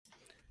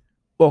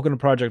Welcome to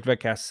Project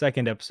Vetcast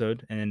second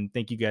episode, and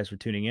thank you guys for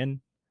tuning in.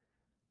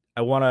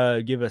 I want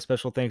to give a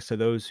special thanks to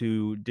those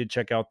who did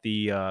check out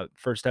the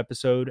first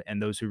episode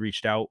and those who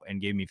reached out and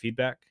gave me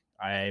feedback.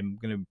 I'm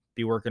going to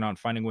be working on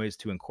finding ways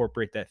to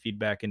incorporate that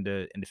feedback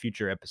into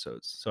future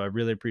episodes. So I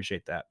really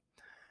appreciate that.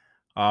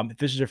 If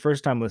this is your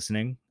first time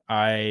listening,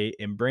 I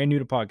am brand new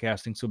to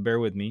podcasting, so bear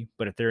with me.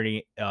 But if there are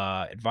any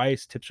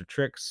advice, tips, or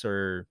tricks,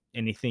 or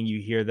anything you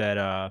hear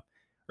that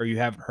or you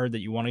haven't heard that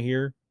you want to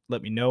hear,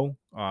 let me know.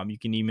 You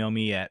can email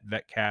me at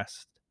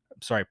projectvetcast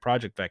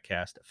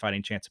at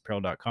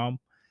fightingchanceapparel.com.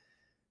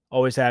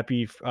 Always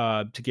happy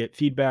to get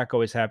feedback.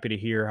 Always happy to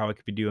hear how I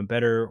could be doing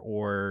better,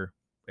 or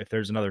if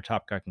there's another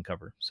topic I can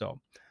cover.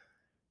 So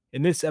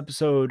in this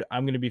episode,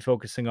 I'm going to be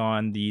focusing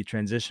on the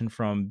transition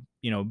from,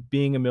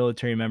 being a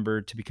military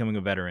member to becoming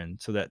a veteran.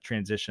 So that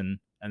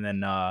transition. And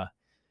then I'll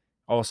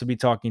also be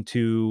talking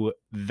to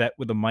Vet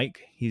with a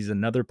Mic. He's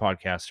another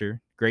podcaster,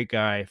 great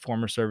guy,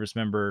 former service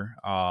member.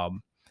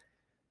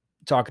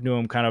 Talking to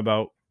him kind of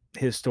about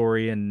his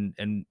story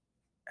and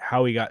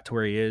how he got to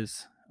where he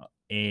is.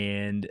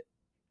 And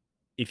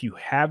if you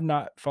have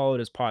not followed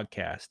his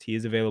podcast, he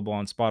is available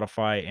on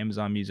Spotify,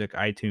 Amazon Music,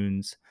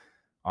 iTunes.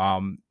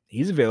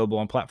 He's available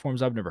on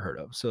platforms I've never heard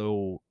of.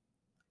 So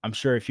I'm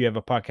sure if you have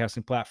a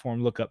podcasting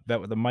platform, look up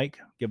Vet with a Mic,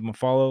 give him a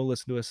follow,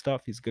 listen to his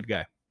stuff. He's a good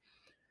guy.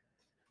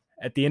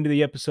 At the end of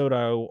the episode,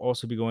 I'll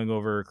also be going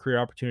over career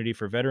opportunity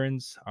for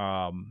veterans.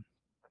 I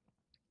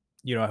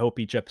hope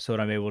each episode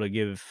I'm able to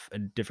give a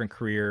different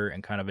career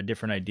and kind of a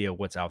different idea of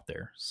what's out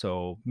there.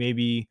 So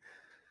maybe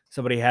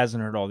somebody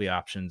hasn't heard all the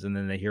options and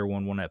then they hear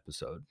one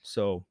episode.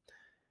 So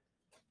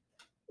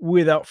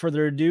without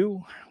further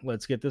ado,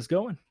 let's get this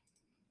going.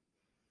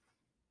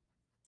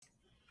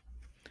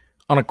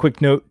 On a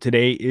quick note,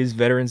 today is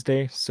Veterans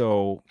Day,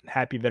 so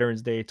happy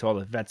Veterans Day to all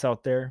the vets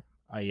out there.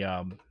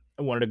 I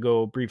wanted to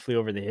go briefly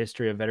over the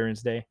history of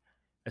Veterans Day.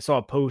 I saw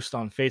a post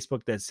on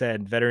Facebook that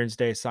said Veterans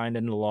Day signed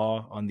into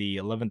law on the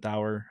 11th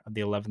hour of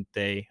the 11th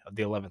day of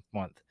the 11th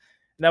month.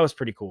 And that was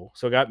pretty cool.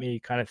 So it got me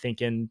kind of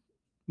thinking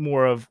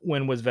more of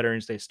when was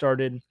Veterans Day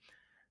started.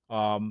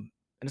 And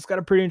it's got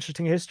a pretty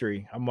interesting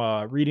history. I'm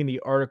reading the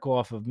article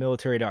off of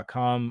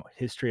military.com,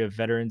 History of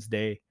Veterans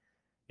Day.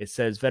 It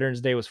says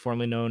Veterans Day was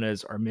formerly known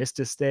as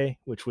Armistice Day,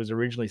 which was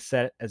originally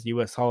set as a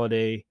U.S.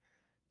 holiday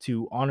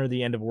to honor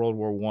the end of World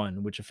War I,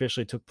 which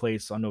officially took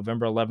place on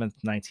November 11th,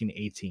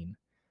 1918.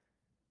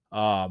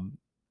 It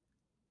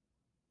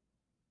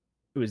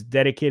was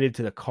dedicated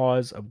to the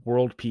cause of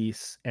world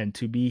peace and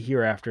to be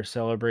hereafter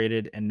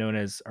celebrated and known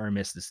as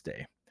Armistice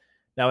Day.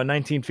 Now, in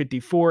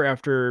 1954,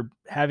 after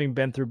having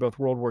been through both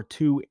World War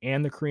II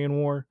and the Korean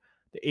War,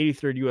 the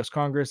 83rd U.S.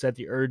 Congress, at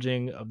the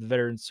urging of the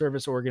veteran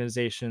service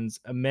organizations,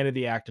 amended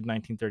the Act of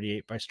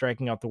 1938 by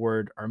striking out the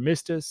word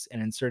armistice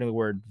and inserting the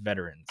word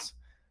veterans.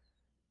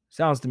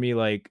 Sounds to me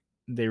like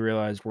they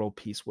realized world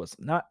peace was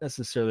not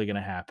necessarily going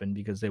to happen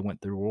because they went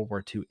through World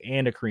War II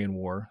and a Korean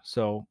War.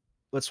 So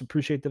let's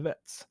appreciate the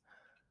vets.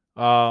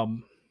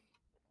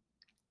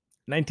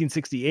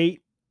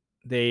 1968,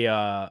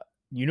 they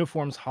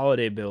Uniforms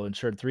Holiday Bill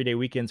ensured 3-day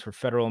weekends for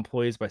federal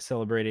employees by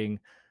celebrating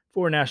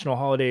 4 national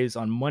holidays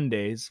on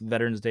Mondays,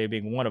 Veterans Day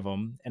being one of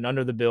them. And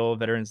under the bill,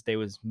 Veterans Day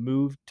was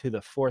moved to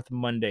the 4th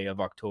Monday of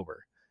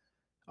October.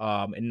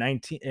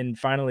 And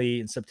finally,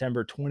 in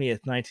September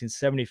 20th,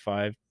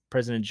 1975,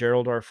 President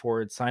Gerald R.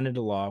 Ford signed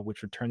into law,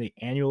 which returned the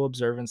annual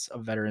observance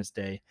of Veterans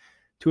Day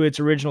to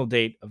its original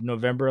date of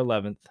November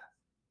 11th,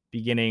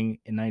 beginning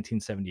in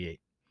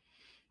 1978.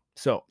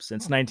 So,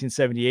 since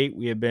 1978,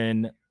 we have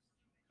been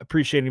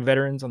appreciating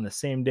veterans on the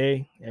same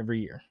day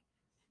every year.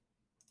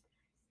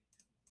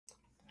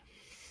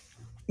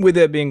 With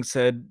that being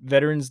said,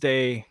 Veterans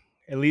Day,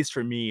 at least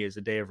for me, is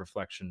a day of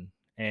reflection.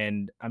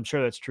 And I'm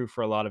sure that's true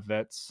for a lot of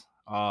vets.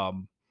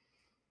 So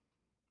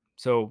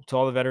to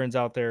all the veterans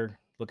out there,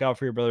 look out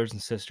for your brothers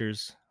and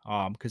sisters,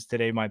 because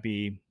today might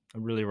be a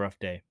really rough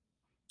day.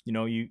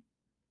 You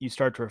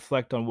start to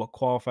reflect on what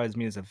qualifies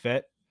me as a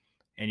vet,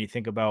 and you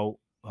think about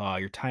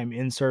your time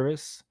in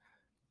service.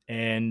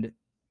 And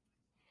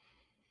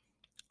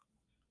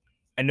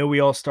I know we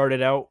all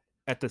started out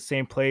at the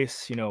same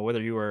place,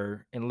 whether you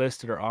were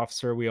enlisted or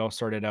officer, we all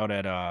started out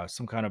at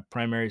some kind of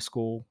primary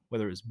school,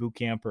 whether it was boot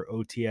camp or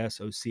OTS,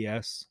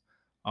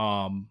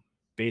 OCS,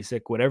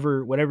 basic,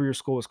 whatever your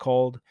school was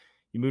called.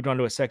 You moved on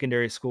to a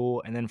secondary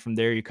school, and then from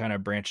there you kind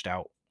of branched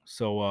out.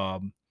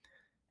 So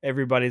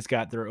everybody's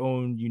got their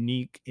own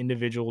unique,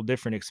 individual,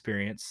 different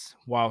experience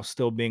while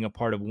still being a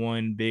part of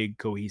one big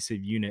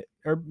cohesive unit.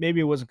 Or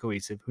maybe it wasn't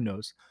cohesive, who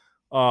knows?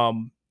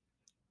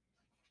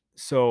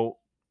 So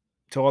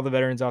to all the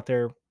veterans out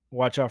there,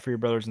 watch out for your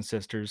brothers and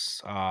sisters.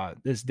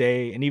 This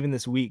day and even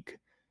this week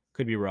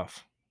could be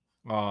rough.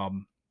 I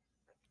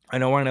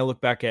know when I look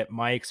back at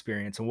my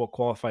experience and what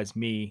qualifies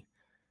me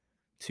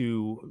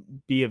to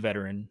be a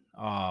veteran,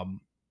 I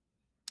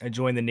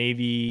joined the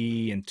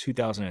Navy in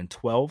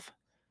 2012,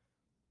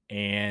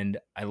 and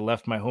I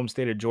left my home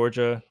state of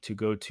Georgia to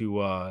go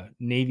to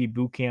Navy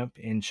boot camp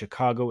in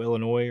Chicago,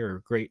 Illinois, or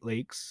Great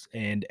Lakes.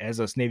 And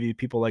as us Navy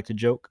people like to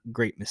joke,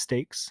 great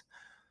mistakes.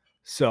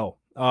 So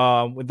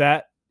With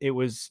that, it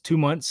was 2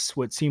 months,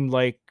 what seemed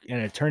like an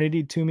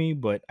eternity to me,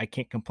 but I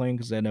can't complain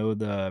because I know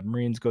the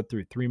Marines go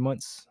through 3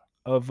 months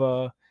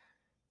of,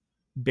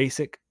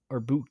 basic or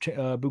boot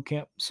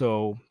camp,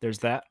 so there's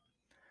that.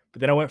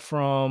 But then I went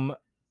from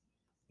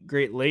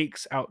Great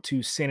Lakes out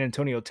to San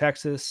Antonio,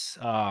 Texas.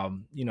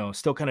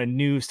 Still kind of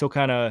new, still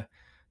kind of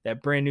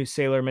that brand new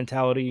sailor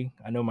mentality.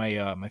 I know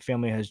my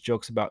family has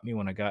jokes about me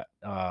when I got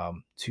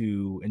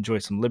to enjoy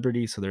some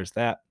liberty, so there's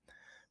that.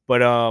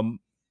 But I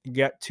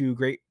got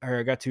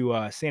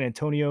to San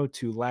Antonio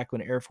to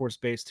Lackland Air Force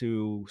Base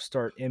to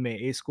start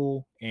MAA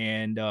school,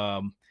 and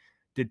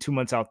did 2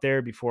 months out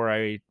there before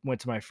I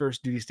went to my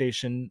first duty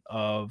station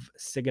of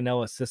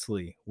Sigonella,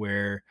 Sicily,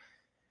 where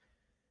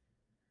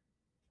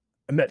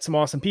I met some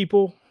awesome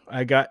people.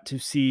 I got to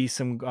see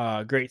some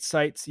great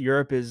sights.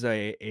 Europe is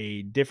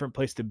a different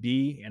place to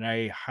be, and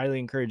I highly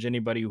encourage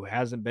anybody who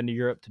hasn't been to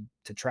Europe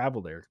to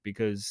travel there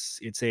because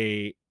it's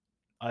a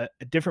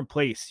different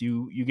place.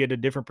 You get a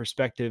different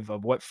perspective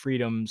of what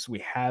freedoms we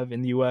have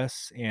in the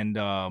U.S. And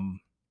I'll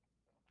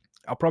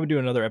probably do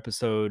another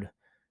episode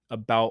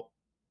about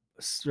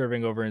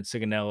serving over in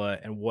Sigonella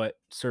and what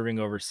serving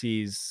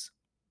overseas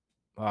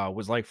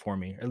was like for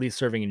me, at least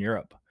serving in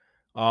Europe.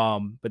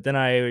 But then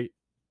I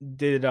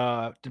did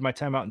my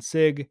time out in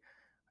Sig.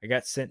 I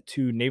got sent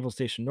to Naval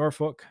Station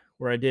Norfolk,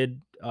 where I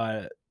did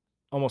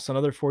almost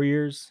another 4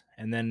 years,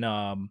 and then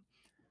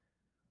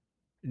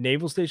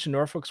Naval Station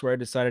Norfolk's where I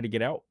decided to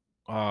get out.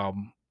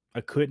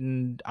 I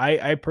couldn't.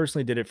 I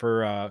personally did it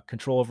for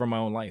control over my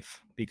own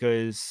life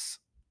because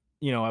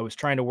I was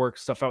trying to work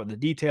stuff out with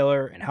the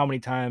detailer, and how many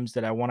times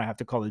did I want to have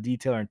to call the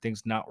detailer and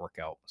things not work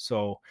out?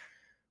 So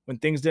when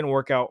things didn't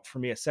work out for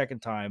me a second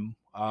time,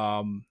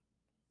 I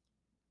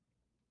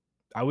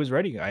was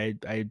ready.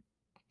 I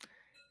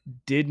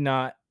did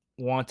not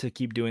want to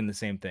keep doing the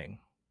same thing,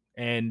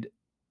 and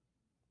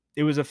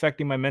it was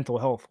affecting my mental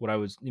health. What I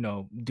was,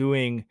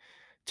 doing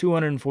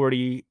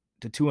 240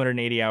 to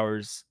 280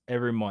 hours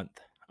every month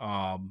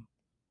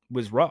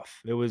was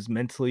rough. It was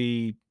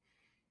mentally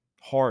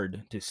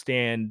hard to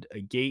stand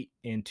a gate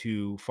and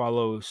to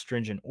follow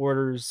stringent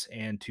orders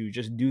and to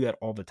just do that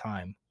all the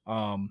time.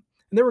 And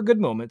there were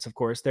good moments, of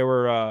course. There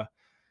were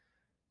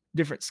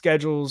different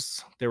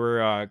schedules. There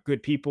were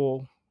good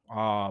people.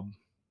 Um,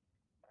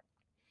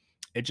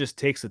 it just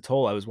takes a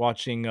toll.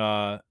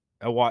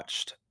 I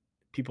watched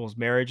people's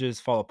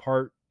marriages fall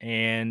apart,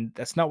 and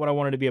that's not what I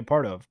wanted to be a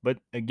part of. But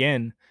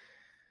again,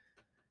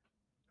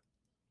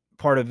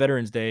 part of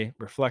Veterans Day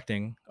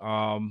reflecting,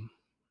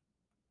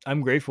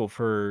 I'm grateful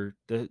for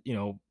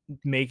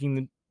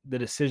making the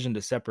decision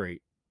to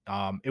separate.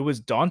 It was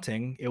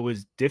daunting, it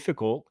was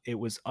difficult, it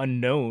was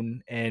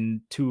unknown,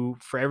 and to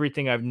for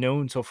everything I've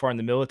known so far in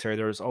the military,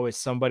 there was always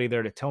somebody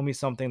there to tell me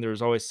something. There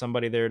was always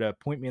somebody there to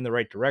point me in the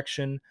right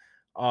direction.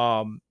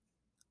 Um,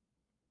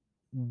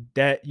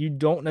 that you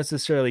don't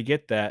necessarily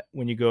get that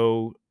when you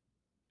go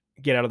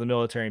get out of the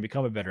military and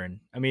become a veteran.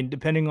 I mean,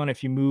 depending on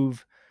if you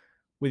move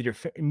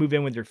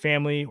in with your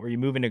family or you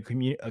move in a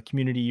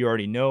community you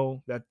already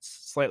know, that's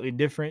slightly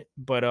different.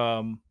 But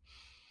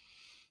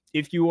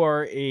if you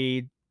are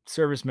a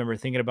service member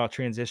thinking about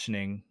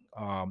transitioning,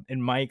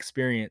 in my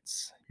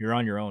experience, you're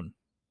on your own.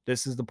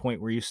 This is the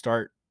point where you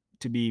start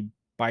to be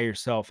by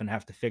yourself and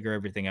have to figure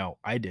everything out.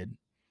 I did,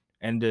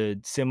 and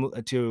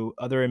similar to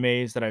other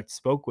MAs that I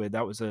spoke with,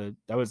 that was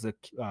the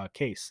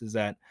case. Is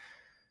that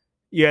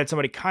you had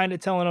somebody kind of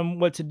telling them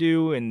what to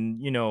do,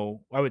 and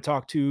I would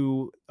talk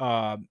to.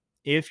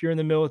 If you're in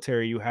the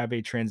military, you have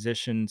a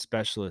transition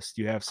specialist.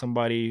 You have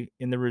somebody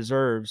in the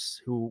reserves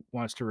who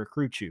wants to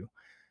recruit you,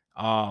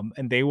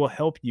 and they will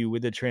help you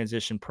with the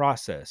transition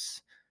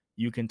process.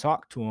 You can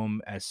talk to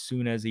them as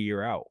soon as a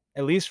year out,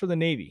 at least for the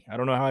Navy. I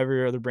don't know how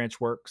every other branch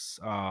works.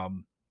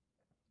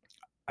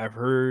 I've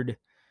heard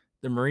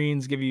the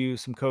Marines give you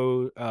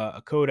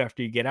a code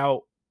after you get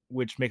out,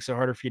 which makes it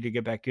harder for you to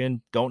get back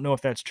in. Don't know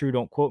if that's true.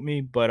 Don't quote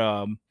me, but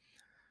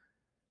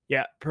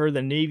yeah, per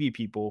the Navy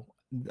people,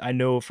 I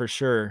know for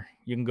sure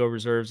you can go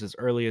reserves as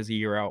early as a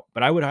year out.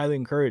 But I would highly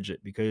encourage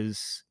it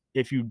because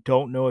if you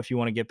don't know if you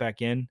want to get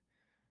back in,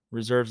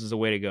 reserves is a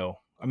way to go.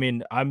 I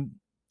mean, I'm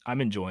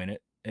enjoying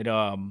it.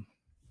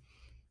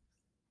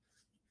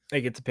 I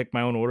get to pick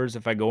my own orders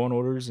if I go on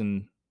orders,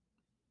 and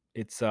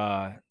it's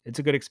a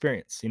good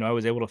experience. I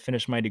was able to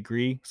finish my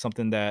degree,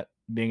 something that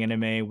being an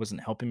MA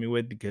wasn't helping me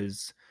with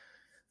because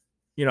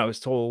I was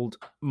told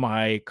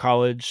my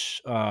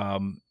college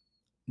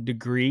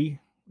degree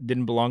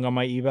didn't belong on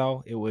my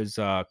eval. It was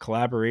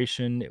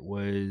collaboration, it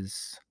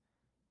was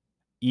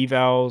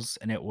evals,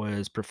 and it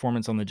was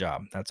performance on the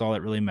job. That's all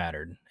that really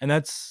mattered. And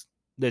that's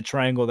the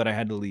triangle that I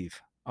had to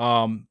leave.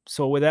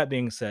 So with that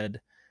being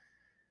said,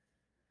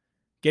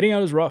 getting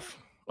out is rough.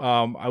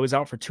 I was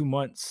out for 2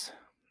 months,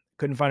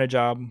 couldn't find a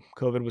job.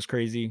 COVID was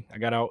crazy. I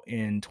got out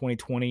in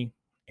 2020,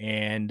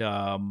 and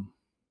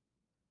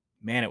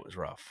man, it was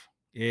rough.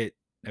 I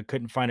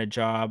couldn't find a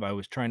job. I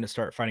was trying to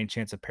start finding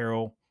Chance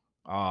Apparel.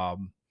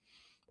 Um,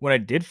 when I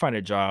did find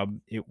a job,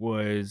 it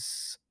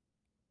was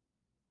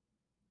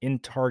in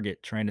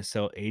Target trying to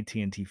sell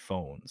AT&T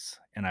phones,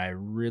 and I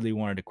really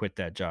wanted to quit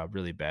that job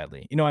really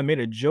badly. I made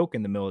a joke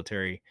in the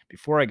military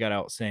before I got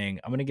out saying,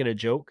 I'm going to get a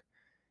job,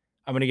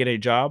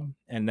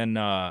 and then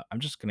I'm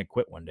just going to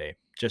quit one day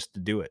just to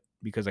do it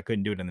because I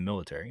couldn't do it in the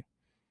military.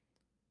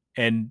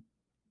 And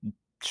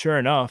sure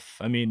enough,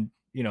 I mean,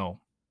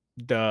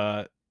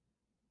 the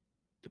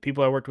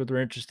people I worked with were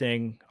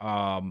interesting.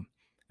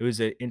 It was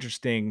an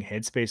interesting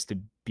headspace to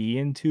be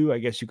into, I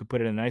guess you could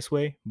put it in a nice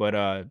way.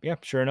 But yeah,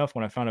 sure enough,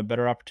 when I found a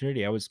better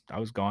opportunity, I was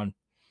gone.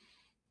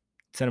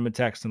 Sent him a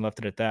text and left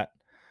it at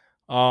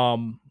that.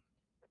 Um,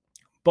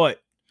 but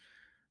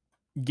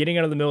getting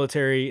out of the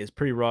military is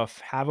pretty rough.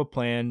 Have a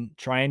plan.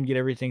 Try and get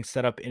everything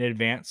set up in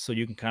advance so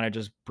you can kind of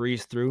just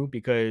breeze through,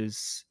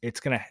 because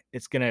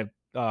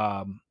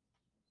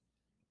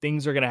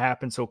things are gonna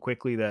happen so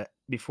quickly that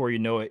before you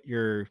know it,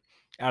 you're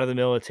out of the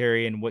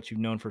military and what you've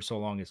known for so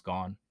long is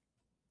gone.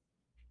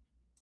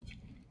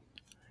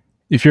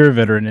 If you're a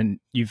veteran and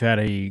you've had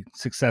a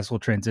successful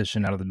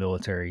transition out of the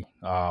military,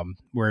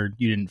 where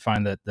you didn't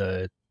find that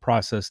the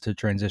process to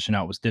transition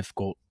out was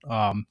difficult,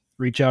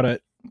 reach out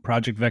at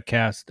Project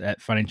VetCast at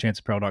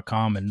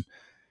findingchanceapparel.com, and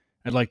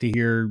I'd like to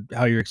hear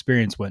how your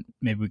experience went.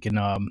 Maybe we can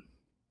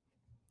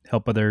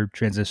help other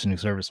transitioning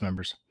service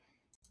members.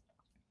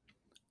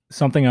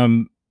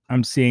 Something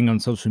I'm seeing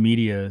on social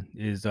media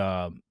is,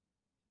 I'll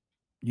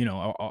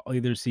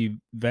either see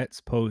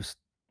vets post,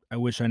 "I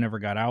wish I never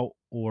got out,"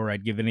 or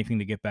 "I'd give anything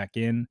to get back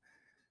in."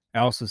 I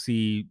also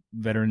see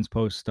veterans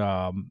post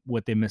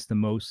what they miss the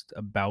most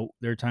about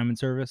their time in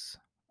service.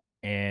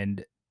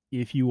 And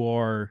if you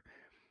are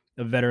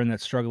a veteran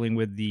that's struggling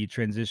with the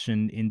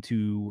transition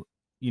into,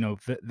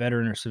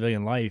 veteran or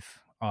civilian life,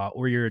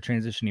 or you're a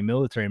transitioning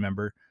military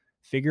member,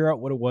 figure out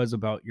what it was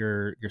about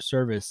your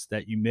service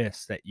that you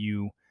missed, that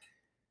you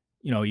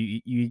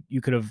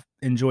could have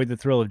enjoyed the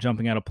thrill of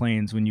jumping out of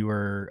planes when you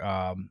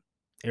were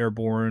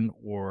airborne,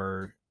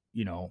 or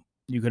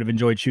you could have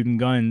enjoyed shooting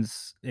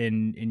guns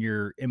in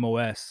your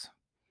MOS,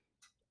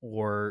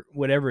 or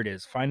whatever it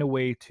is. Find a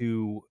way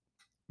to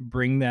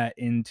bring that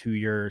into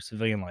your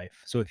civilian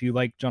life. So if you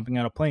like jumping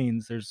out of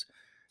planes, there's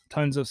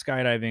tons of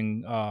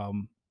skydiving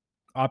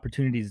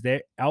opportunities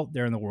out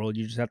there in the world.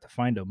 You just have to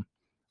find them.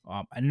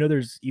 I know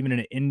there's even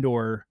an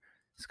indoor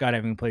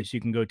skydiving place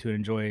you can go to and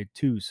enjoy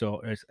too.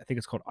 So I think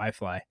it's called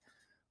iFly.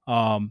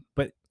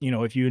 But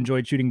if you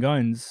enjoyed shooting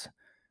guns,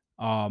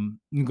 you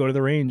can go to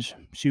the range,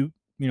 shoot,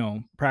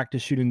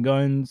 practice shooting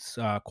guns,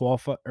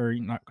 qualify, or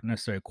not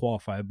necessarily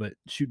qualify, but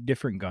shoot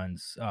different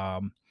guns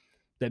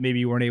that maybe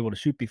you weren't able to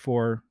shoot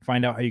before.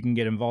 Find out how you can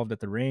get involved at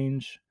the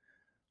range,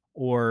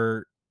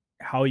 or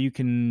how you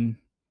can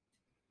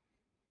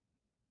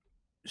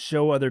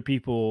show other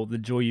people the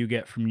joy you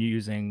get from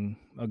using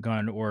a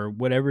gun or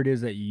whatever it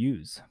is that you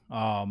use.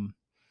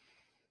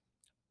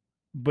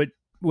 But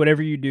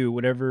whatever you do,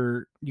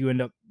 whatever you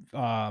end up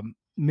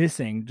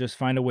missing, just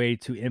find a way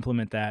to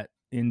implement that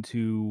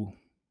into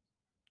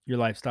your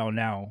lifestyle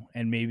now.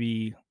 And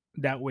maybe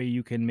that way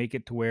you can make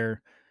it to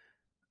where,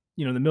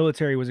 the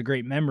military was a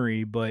great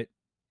memory, but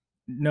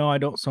no, I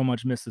don't so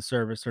much miss the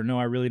service, or no,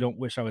 I really don't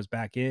wish I was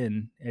back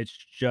in. It's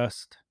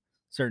just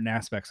certain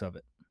aspects of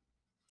it.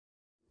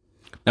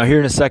 Now, here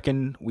in a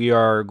second, we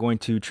are going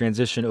to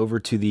transition over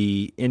to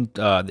the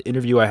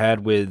interview I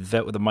had with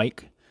Vet with a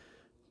Mic.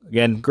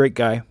 Again, great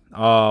guy.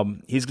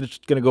 He's going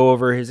to go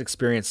over his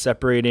experience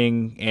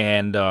separating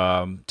and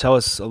tell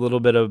us a little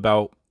bit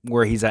about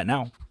where he's at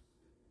now.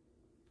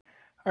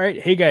 All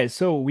right. Hey, guys.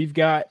 So we've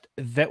got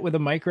Vet with a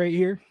Mic right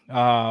here.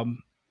 Go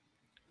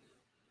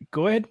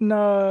ahead and,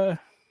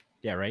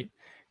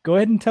 Go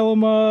ahead and tell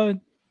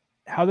him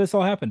how this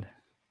all happened.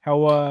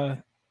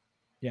 Well,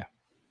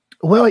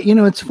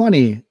 it's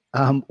funny.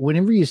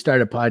 Whenever you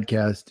start a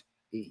podcast,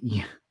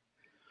 you're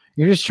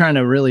just trying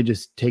to really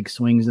just take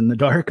swings in the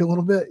dark a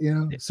little bit,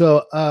 Yeah.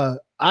 So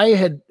I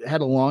had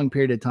a long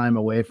period of time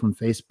away from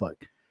Facebook,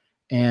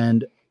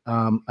 and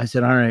I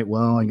said, all right,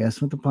 well, I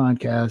guess with the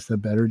podcast, I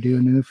better do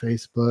a new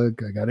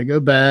Facebook. I got to go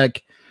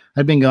back.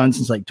 I've been gone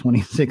since like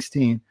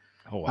 2016.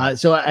 Oh, wow.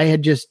 So I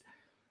had just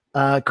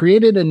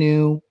created a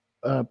new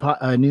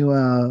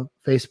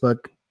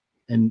Facebook,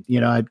 and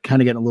I'd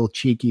kind of get a little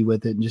cheeky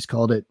with it and just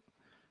called it,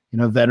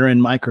 Veteran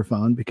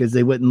Microphone, because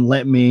they wouldn't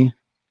let me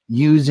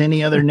use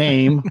any other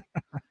name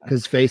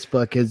because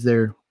Facebook has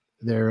their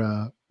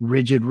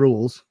rigid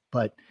rules.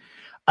 But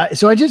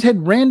so I just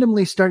had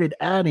randomly started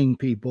adding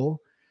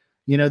people,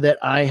 that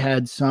I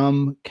had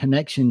some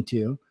connection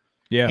to.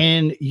 Yeah.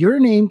 And your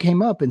name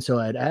came up, and so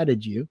I'd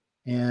added you.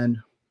 And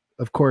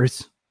of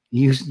course,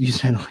 you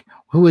said, like,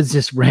 who is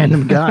this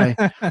random guy?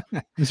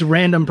 This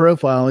random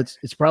profile.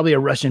 It's probably a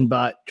Russian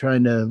bot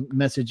trying to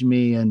message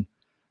me, and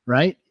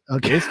right?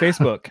 Okay. It's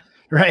Facebook.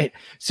 Right.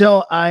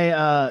 So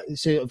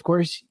so of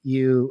course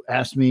you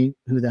asked me,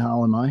 who the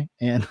hell am I?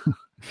 And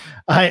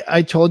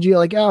I told you,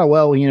 like, oh,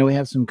 well, we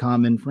have some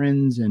common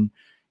friends, and,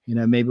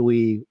 maybe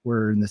we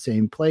were in the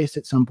same place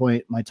at some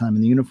point, my time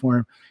in the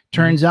uniform.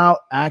 Turns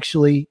out,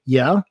 actually,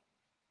 yeah,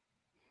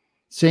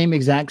 same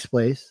exact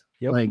place,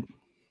 yep. Like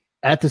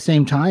at the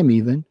same time,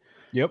 even.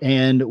 Yep.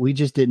 And we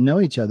just didn't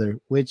know each other,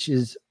 which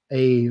is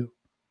a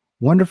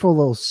wonderful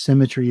little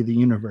symmetry of the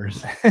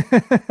universe.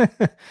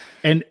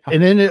 and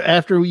then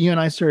after you and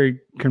I started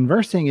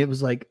conversing, it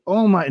was like,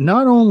 oh my,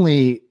 not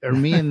only are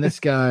me and this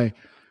guy,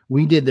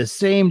 we did the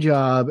same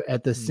job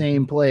at the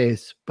same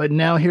place, but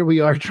now here we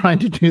are trying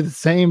to do the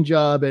same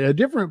job at a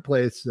different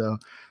place. So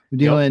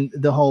doing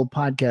the whole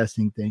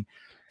podcasting thing.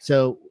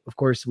 So of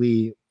course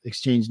we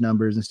exchanged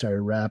numbers and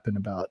started rapping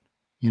about,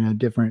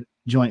 different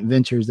joint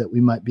ventures that we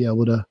might be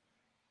able to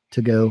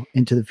go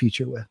into the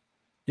future with.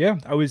 Yeah.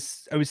 I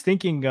was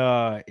thinking,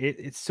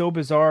 it's so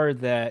bizarre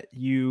that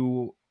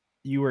you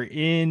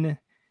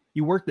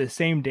worked the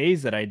same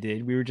days that I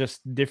did. We were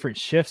just different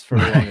shifts for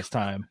the longest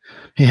time.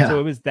 Yeah. So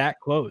it was that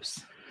close.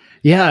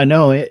 Yeah,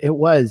 no, it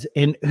was.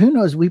 And who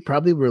knows, we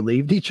probably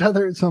relieved each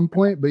other at some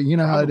point, but you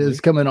know how it is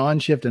coming on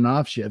shift and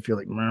off shift. You're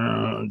like,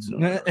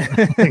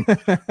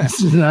 this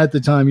is not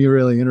the time you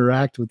really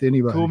interact with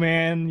anybody. Cool,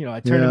 man. I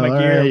turned in my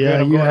gear. Right,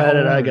 yeah, you had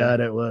it. I got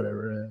it.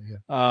 Whatever.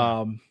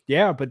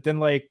 Yeah. But then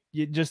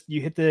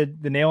you hit the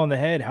nail on the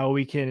head, how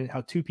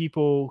two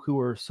people who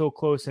are so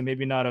close and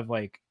maybe not have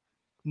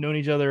known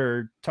each other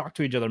or talked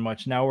to each other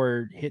much. Now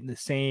we're headed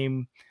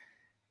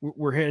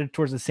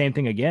towards the same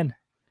thing again.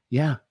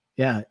 Yeah.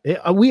 Yeah.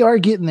 We are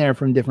getting there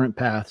from different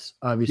paths,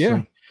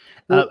 obviously.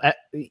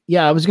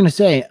 Yeah. I was going to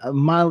say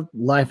my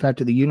life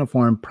after the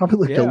uniform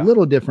probably looked a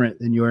little different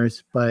than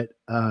yours, but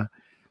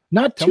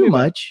not too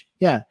much.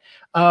 Yeah.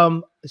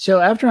 So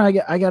after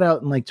I got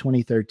out in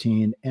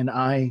 2013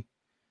 and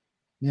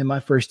my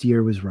first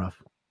year was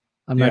rough.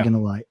 I'm not going to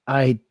lie.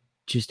 I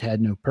just had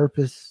no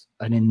purpose.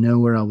 I didn't know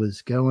where I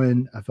was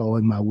going. I felt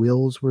like my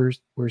wheels were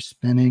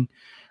spinning.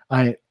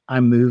 I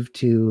moved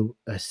to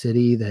a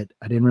city that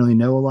I didn't really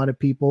know a lot of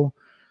people.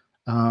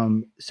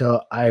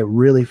 So I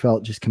really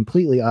felt just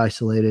completely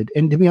isolated.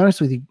 And to be honest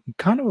with you,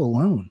 kind of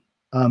alone.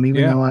 Even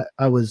though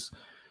I was,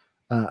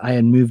 I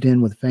had moved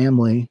in with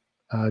family,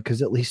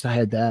 cause at least I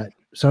had that.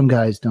 Some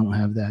guys don't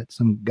have that.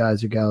 Some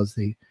guys or gals,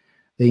 they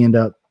end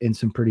up in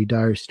some pretty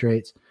dire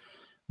straits,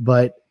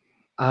 but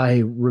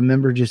I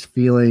remember just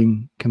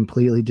feeling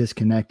completely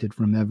disconnected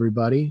from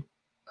everybody.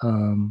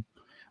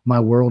 My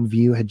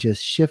worldview had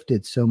just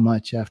shifted so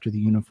much after the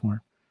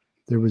uniform.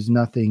 There was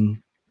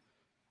nothing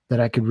that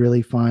I could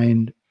really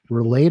find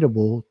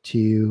relatable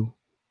to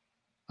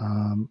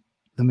the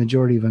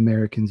majority of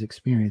Americans'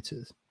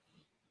 experiences.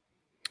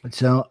 And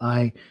so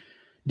I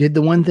did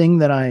the one thing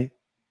that I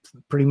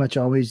pretty much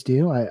always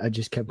do. I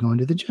just kept going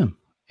to the gym,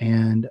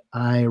 and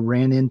I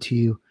ran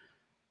into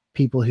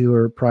people who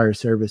were prior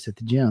service at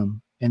the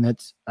gym. And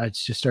I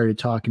just started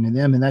talking to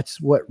them. And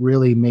that's what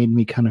really made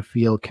me kind of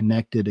feel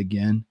connected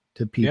again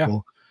to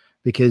people,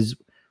 because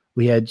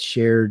we had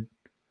shared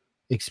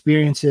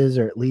experiences,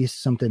 or at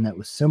least something that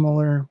was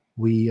similar.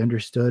 We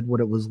understood what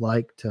it was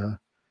like to,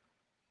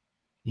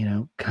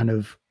 kind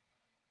of,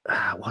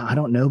 I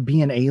don't know,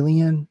 be an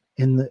alien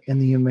in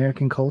the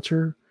American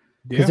culture.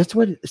 Because that's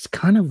what it's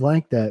kind of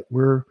like, that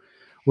we're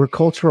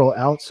cultural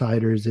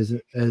outsiders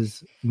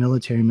as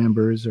military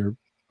members or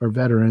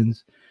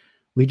veterans.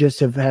 We just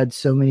have had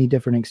so many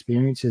different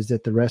experiences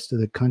that the rest of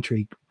the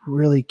country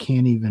really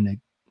can't even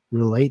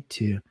relate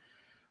to.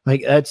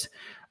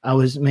 I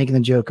was making the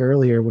joke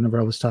earlier whenever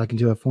I was talking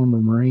to a former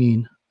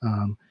Marine.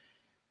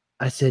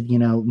 I said,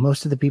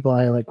 most of the people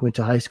I went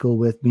to high school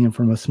with, being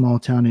from a small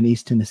town in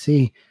East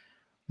Tennessee,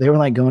 they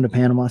were going to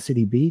Panama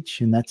City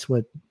Beach, and that's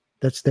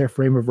their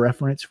frame of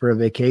reference for a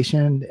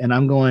vacation. And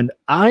I'm going,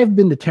 I've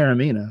been to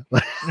Taormina.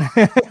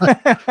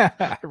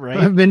 Right.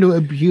 I've been to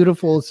a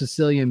beautiful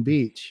Sicilian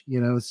beach,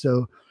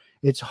 so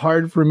it's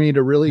hard for me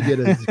to really get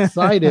as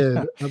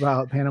excited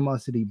about Panama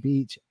City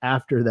Beach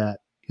after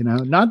that.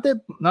 Not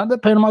that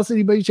Panama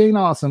City Beach ain't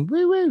awesome.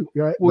 Woo woo.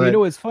 Right?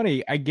 Well, it's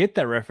funny. I get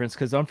that reference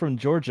because I'm from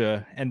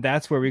Georgia, and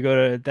that's where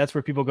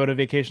people go to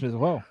vacation as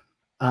well.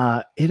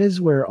 It is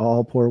where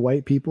all poor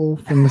white people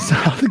from the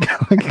South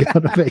go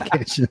to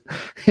vacation.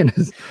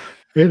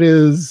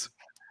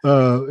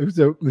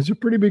 It's a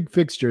pretty big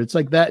fixture. It's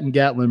like that in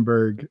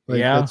Gatlinburg.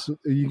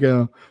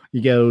 You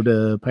go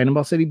to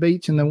Panama City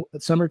Beach in the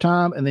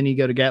summertime, and then you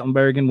go to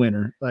Gatlinburg in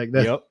winter.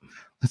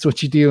 That's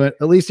what you do.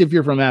 At least if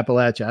you're from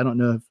Appalachia. I don't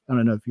know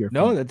if you're.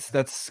 No, that's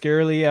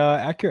scarily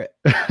accurate.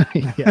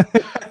 Yeah.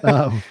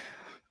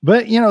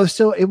 But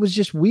so it was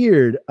just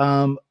weird.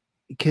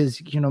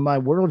 Because my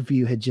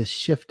worldview had just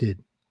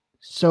shifted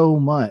so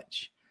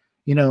much.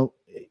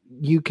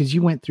 Because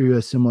you went through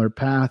a similar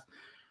path.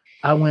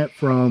 I went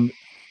from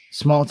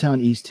small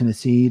town East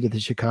Tennessee to the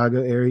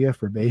Chicago area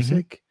for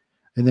basic,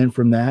 and then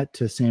from that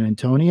to San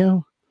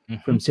Antonio.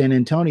 From San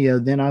Antonio,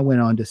 then I went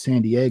on to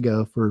San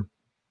Diego for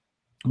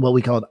what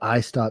we called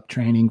I-STOP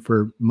training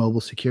for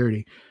mobile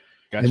security.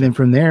 Gotcha. And then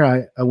from there,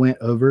 I went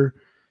over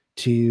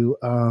to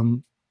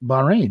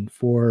Bahrain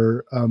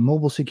for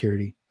mobile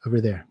security over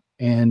there.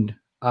 And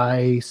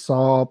I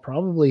saw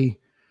probably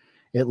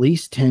at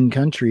least 10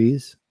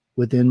 countries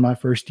within my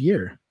first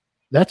year.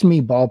 That's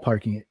me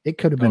ballparking it. It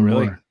could have been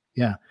more.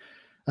 Yeah.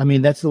 I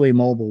mean, that's the way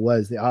mobile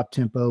was. The op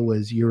tempo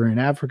was, you were in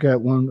Africa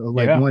at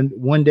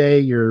one day,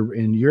 you're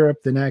in Europe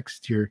the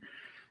next, you're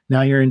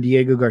Now you're in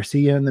Diego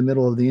Garcia in the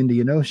middle of the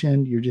Indian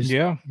Ocean. You're just,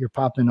 Yeah. you're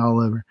popping all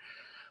over.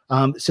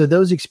 So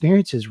those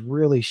experiences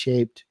really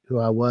shaped who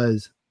I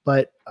was,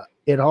 but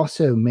it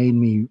also made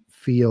me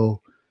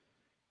feel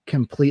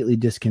completely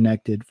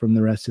disconnected from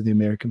the rest of the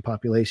American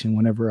population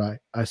whenever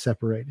I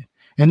separated.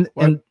 And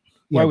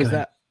why was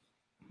that?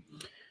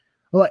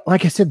 Well,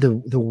 like I said, the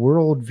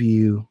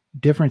worldview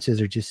differences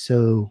are just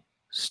so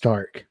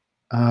stark.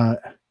 Okay,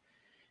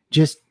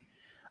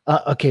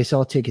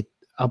 so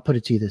I'll put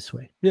it to you this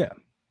way. Yeah.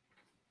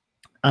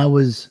 I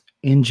was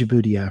in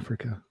Djibouti,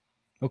 Africa.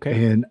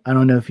 Okay. And I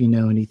don't know if you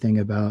know anything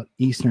about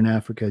Eastern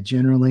Africa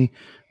generally,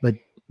 but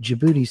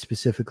Djibouti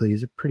specifically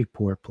is a pretty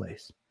poor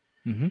place.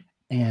 Mm-hmm.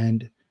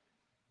 And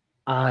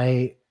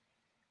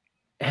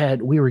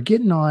we were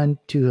getting on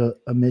to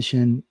a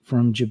mission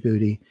from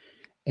Djibouti.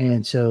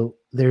 And so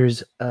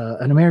there's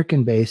an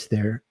American base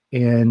there,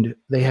 and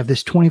they have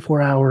this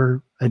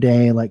 24-hour a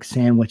day, like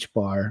sandwich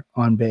bar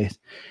on base.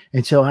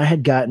 And so I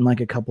had gotten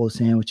like a couple of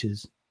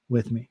sandwiches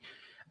with me.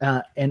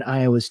 And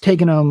I was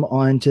taking them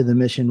onto the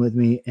mission with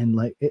me, and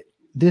like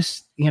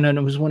this, and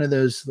it was one of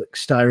those like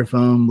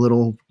styrofoam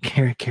little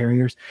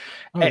carriers.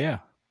 Oh yeah.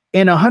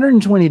 In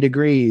 120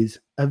 degrees,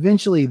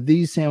 eventually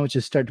these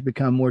sandwiches start to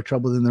become more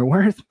trouble than they're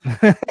worth.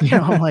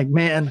 I'm like,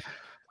 man,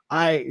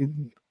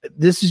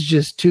 this is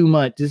just too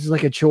much. This is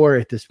like a chore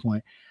at this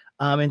point.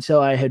 And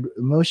so I had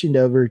motioned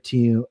over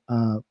to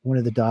one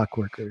of the dock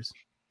workers,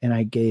 and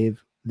I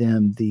gave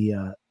them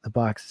the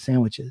box of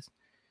sandwiches.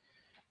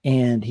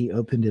 And he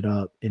opened it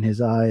up, and his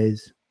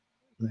eyes,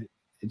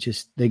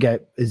 they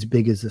got as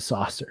big as a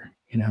saucer,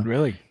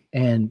 Really?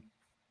 And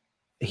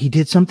he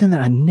did something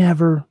that I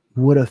never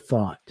would have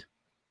thought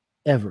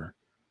ever.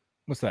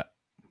 What's that?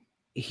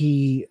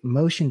 He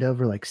motioned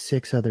over like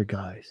 6 other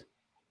guys,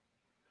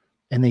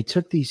 and they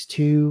took these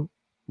 2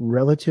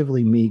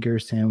 relatively meager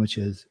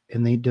sandwiches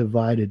and they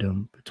divided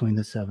them between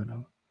the 7 of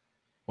them.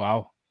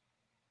 Wow.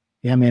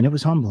 Yeah, man, it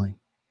was humbling.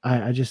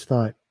 I just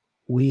thought,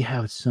 we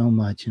have so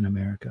much in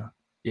America.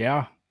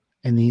 Yeah.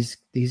 And these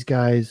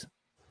guys,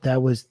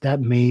 that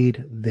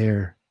made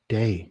their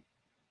day.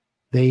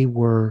 They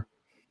were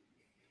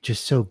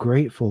just so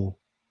grateful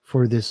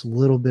for this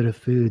little bit of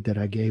food that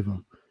I gave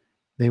them.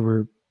 They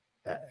were,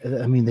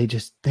 they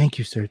just, thank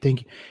you, sir.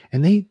 Thank you.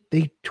 And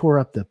they tore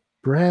up the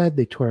bread.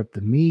 They tore up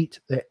the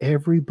meat.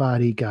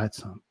 Everybody got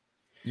some.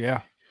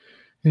 Yeah.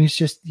 And it's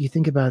just, you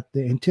think about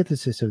the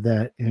antithesis of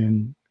that,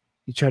 and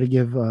you try to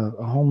give a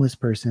homeless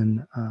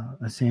person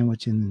a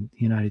sandwich in the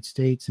United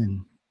States,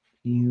 and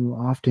you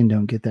often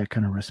don't get that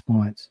kind of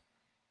response.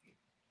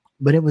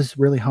 But it was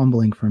really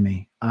humbling for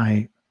me.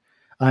 I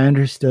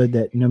understood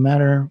that no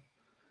matter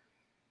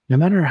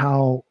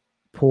how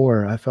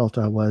poor I felt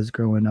I was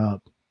growing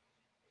up,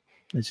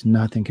 it's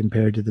nothing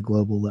compared to the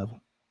global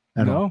level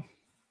at all.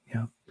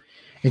 Yeah.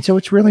 And so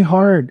it's really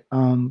hard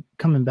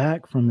coming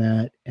back from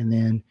that, and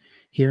then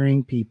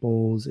hearing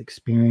people's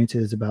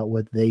experiences about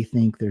what they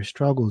think their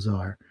struggles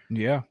are.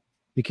 Yeah.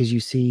 Because you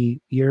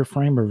see your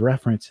frame of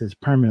reference has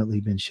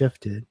permanently been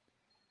shifted.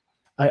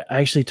 I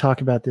actually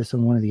talk about this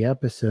on one of the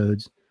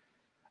episodes.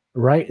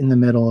 Right in the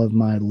middle of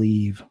my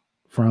leave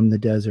from the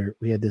desert,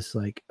 we had this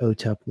like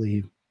OTEP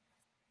leave.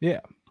 Yeah.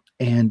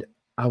 And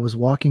I was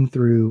walking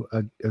through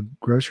a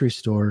grocery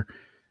store,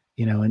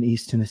 in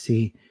East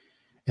Tennessee,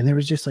 and there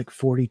was just like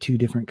 42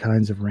 different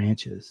kinds of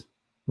ranch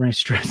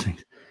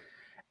dressings.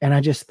 And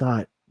I just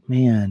thought,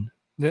 man,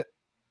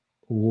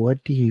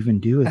 what do you even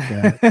do with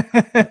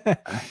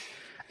that?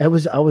 I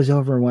was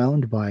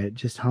overwhelmed by it,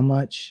 just how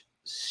much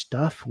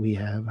stuff we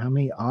have, how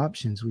many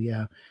options we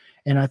have.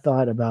 And I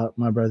thought about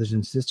my brothers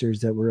and sisters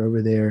that were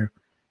over there,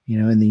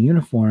 in the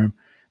uniform.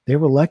 They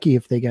were lucky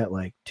if they got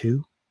like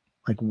 2,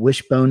 like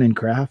Wishbone and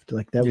Kraft,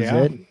 like that was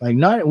it.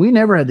 Like we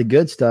never had the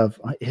good stuff.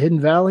 Hidden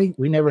Valley,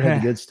 we never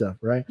had the good stuff,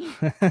 right?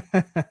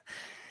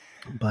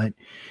 But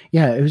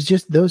yeah, it was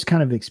just those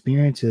kind of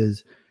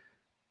experiences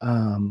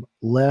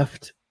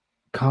left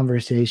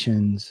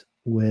conversations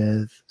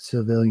with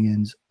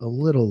civilians a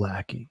little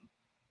lacking.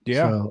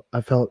 Yeah. So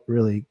I felt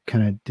really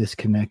kind of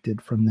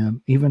disconnected from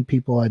them, even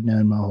people I'd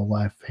known my whole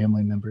life,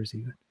 family members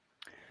even.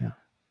 Yeah.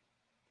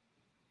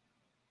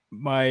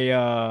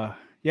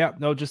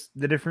 Just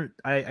the different,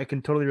 I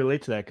can totally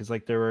relate to that, because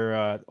like there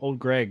were Old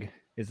Greg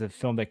is a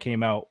film that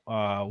came out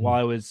while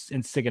I was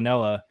in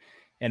Sigonella,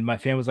 and my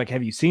family was like,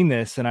 have you seen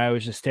this? And I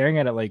was just staring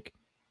at it like,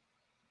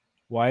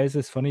 why is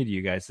this funny to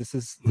you guys? This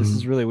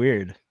is really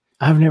weird.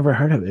 I've never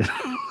heard of it.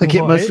 Like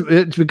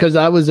it's because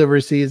I was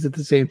overseas at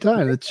the same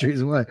time. That's the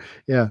reason why.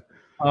 Yeah.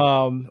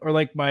 Or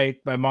like my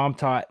mom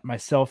taught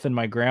myself and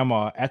my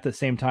grandma at the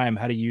same time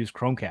how to use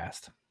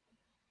Chromecast.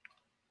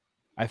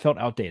 I felt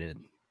outdated.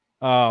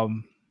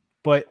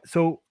 But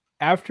so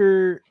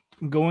after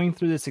going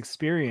through this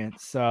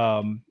experience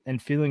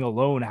and feeling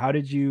alone, how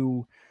did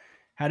you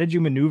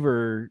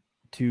maneuver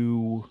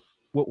to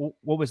what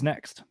was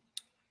next?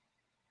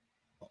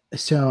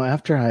 So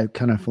after I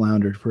kind of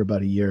floundered for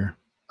about a year,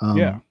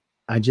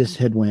 I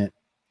just I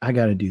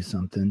got to do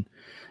something.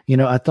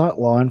 I thought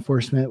law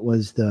enforcement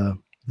was the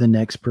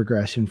next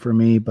progression for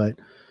me, but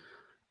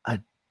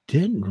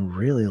didn't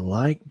really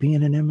like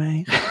being an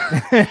MA.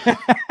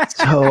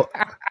 So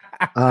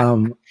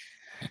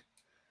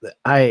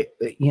I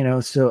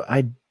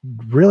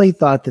really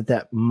thought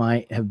that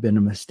might have been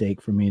a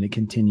mistake for me to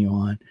continue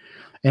on.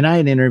 And I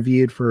had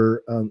interviewed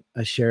for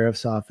a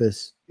sheriff's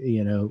office,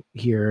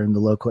 here in the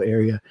local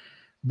area,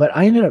 but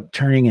I ended up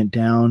turning it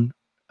down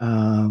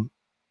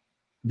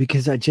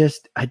because I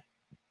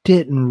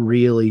didn't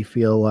really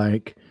feel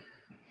like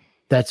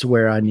that's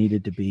where I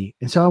needed to be.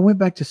 And so I went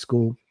back to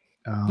school.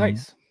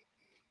 Nice.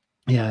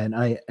 Yeah. And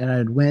I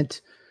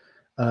went,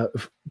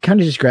 kind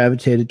of just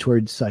gravitated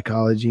towards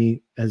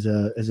psychology as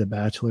a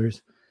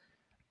bachelor's.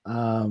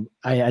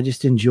 I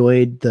just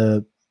enjoyed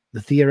the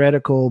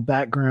theoretical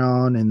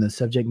background and the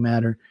subject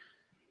matter.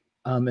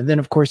 And then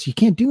of course you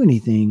can't do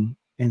anything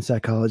in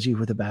psychology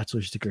with a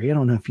bachelor's degree. I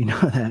don't know if you know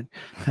that.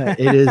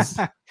 It is,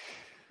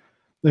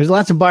 there's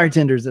lots of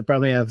bartenders that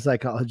probably have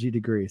psychology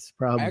degrees.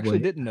 Probably. I actually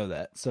didn't know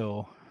that.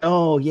 So,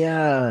 oh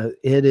yeah,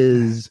 it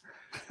is.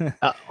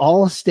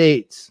 All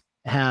states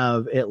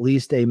have at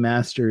least a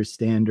master's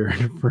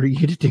standard for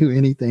you to do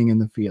anything in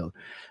the field,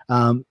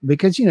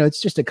 because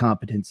it's just a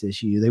competence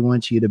issue. They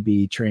want you to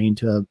be trained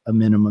to a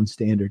minimum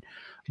standard.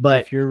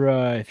 But if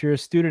you're a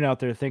student out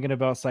there thinking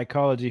about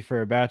psychology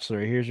for a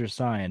bachelor, here's your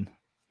sign.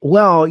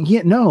 Well,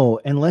 no,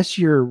 unless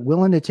you're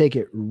willing to take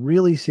it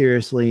really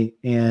seriously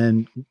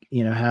and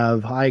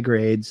have high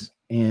grades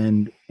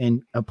and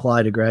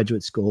apply to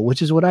graduate school,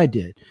 which is what I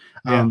did.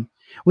 Yeah.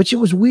 Which it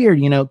was weird,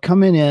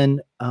 coming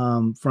in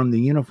from the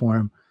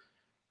uniform.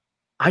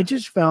 I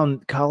just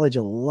found college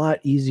a lot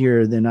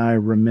easier than I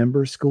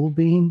remember school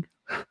being.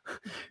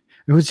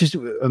 It was just,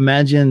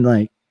 imagine,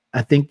 like,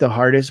 I think the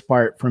hardest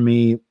part for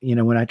me,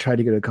 when I tried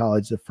to go to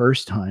college the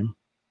first time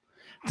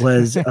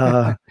was,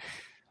 I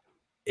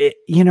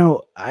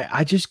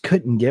just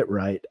couldn't get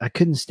right. I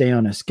couldn't stay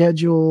on a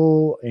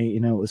schedule.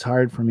 It was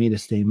hard for me to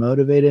stay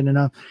motivated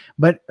enough.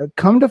 But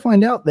come to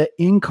find out that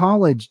in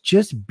college,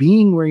 just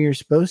being where you're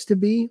supposed to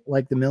be,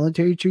 like the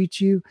military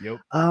treats you, Yep.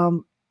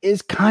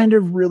 is kind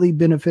of really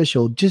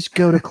beneficial. Just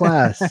go to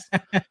class.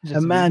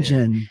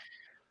 Imagine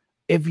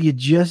if you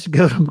just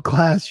go to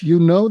class,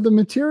 the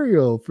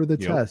material for the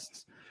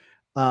tests.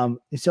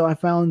 So I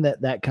found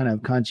that kind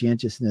of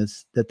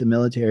conscientiousness that the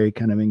military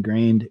kind of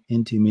ingrained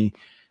into me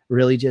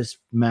really just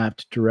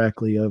mapped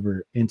directly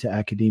over into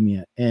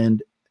academia.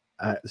 And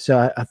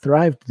so I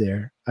thrived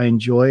there. I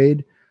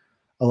enjoyed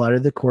a lot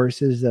of the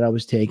courses that I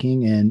was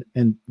taking.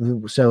 And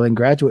so in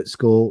graduate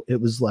school,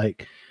 it was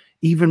like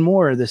even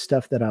more of the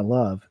stuff that I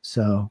love.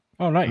 So,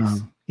 oh,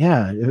 nice.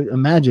 Yeah.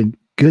 Imagine,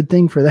 good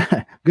thing for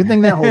that. Good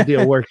thing that whole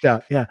deal worked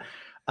out. Yeah.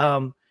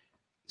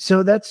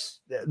 So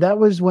that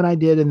was what I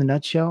did in the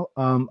nutshell.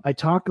 I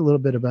talk a little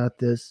bit about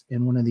this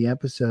in one of the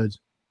episodes,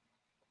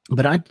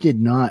 but I did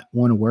not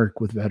want to work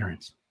with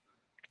veterans.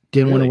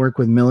 Didn't want to work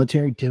with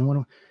military.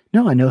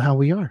 No, I know how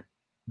we are.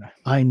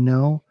 I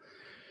know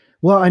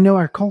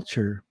our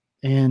culture.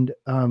 And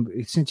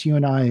since you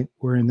and I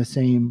were in the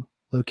same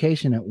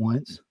location at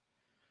once,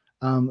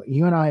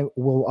 you and I,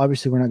 well,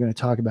 obviously we're not going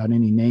to talk about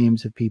any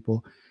names of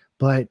people,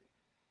 but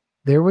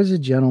there was a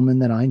gentleman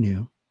that I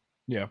knew,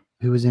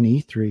 who was in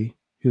E3,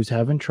 who was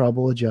having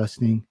trouble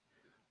adjusting,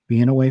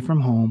 being away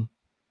from home,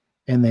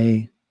 and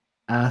they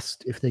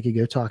asked if they could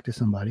go talk to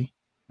somebody,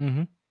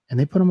 and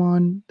they put him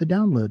on the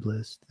download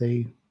list.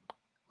 They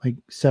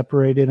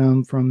separated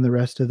him from the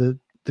rest of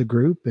the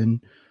group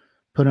and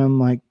put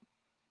him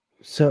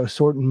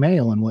sorting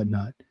mail and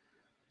whatnot.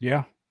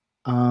 Yeah.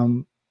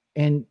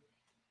 And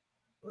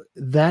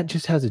that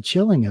just has a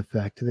chilling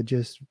effect that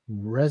just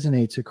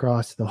resonates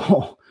across the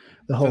whole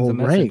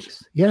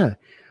ranks. Yeah.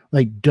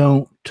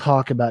 Don't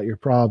talk about your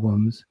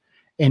problems.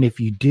 And if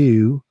you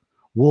do,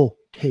 we'll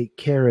take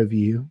care of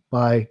you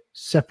by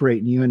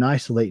separating you and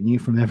isolating you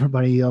from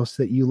everybody else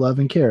that you love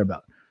and care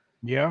about.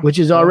 Yeah. Which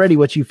is already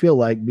what you feel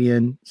like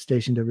being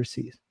stationed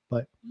overseas.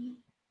 But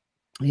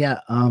yeah.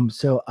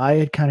 So I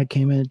had kind of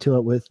came into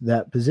it with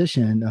that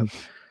position of,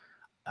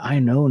 I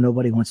know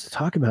nobody wants to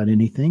talk about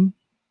anything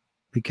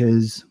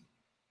because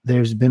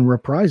there's been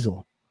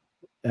reprisal,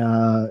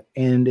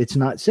 and it's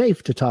not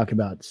safe to talk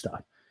about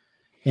stuff.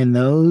 And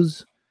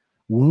those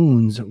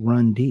wounds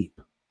run deep.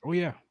 Oh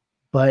yeah.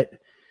 But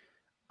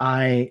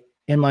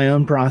in my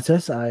own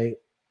process, I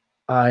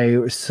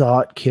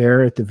sought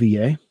care at the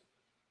VA.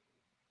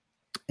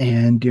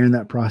 And during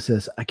that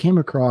process, I came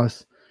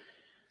across,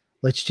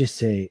 let's just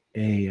say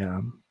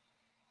it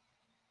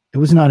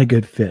was not a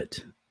good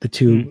fit. The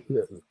two,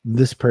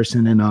 this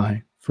person and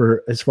I,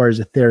 for as far as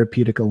a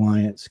therapeutic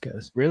alliance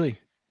goes. Really?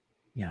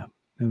 Yeah.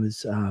 It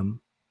was,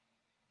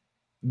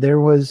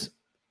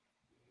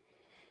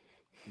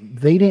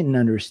 they didn't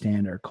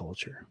understand our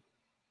culture.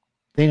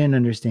 They didn't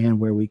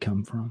understand where we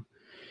come from.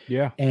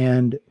 Yeah.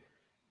 And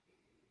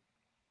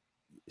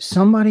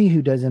somebody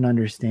who doesn't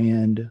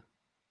understand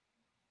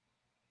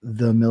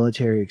the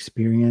military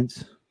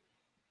experience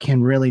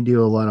can really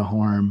do a lot of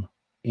harm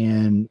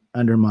in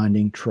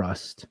undermining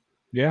trust.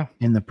 Yeah.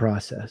 In the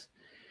process.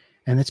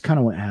 And that's kind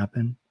of what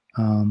happened.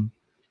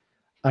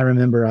 I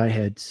remember I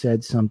had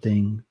said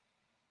something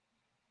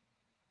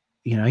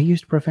I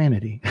used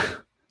profanity,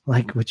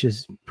 like, which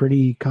is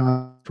pretty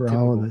common for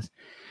all of us.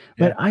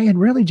 But I had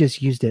really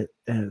just used it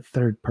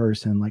third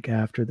person, like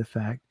after the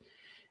fact.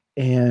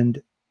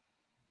 And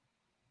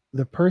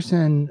the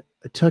person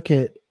took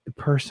it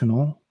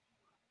personal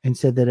and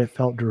said that it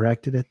felt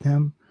directed at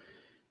them.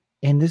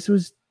 And this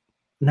was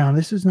not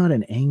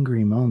an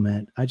angry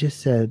moment. I just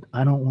said,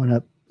 I don't want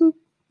to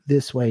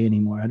this way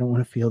anymore. I don't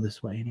want to feel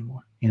this way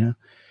anymore.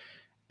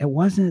 It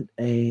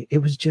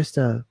was just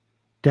a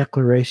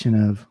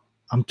declaration of,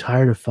 I'm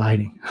tired of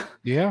fighting.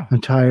 Yeah.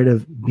 I'm tired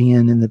of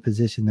being in the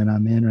position that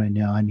I'm in right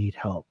now. I need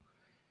help.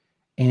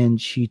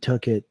 And she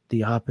took it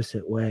the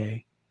opposite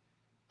way.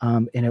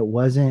 And it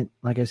wasn't,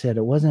 like I said,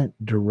 it wasn't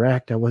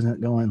direct. I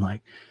wasn't going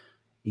like,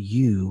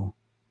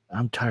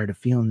 I'm tired of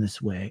feeling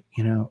this way,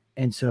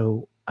 And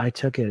so I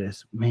took it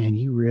as, man,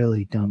 you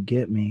really don't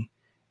get me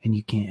and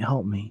you can't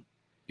help me.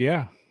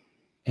 Yeah.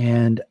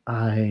 And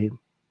I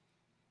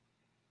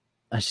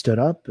stood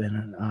up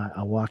and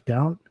I walked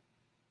out.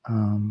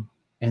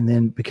 And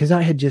then because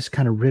I had just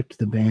kind of ripped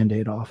the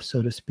Band-Aid off,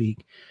 so to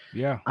speak.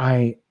 Yeah.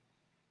 I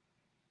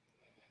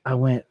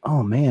went,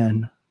 oh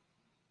man,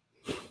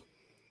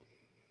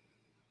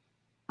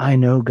 I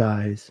know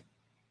guys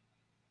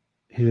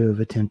who have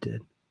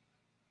attempted.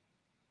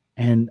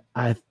 And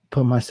I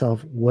put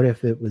myself, what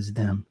if it was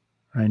them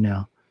right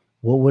now?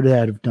 What would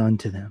that have done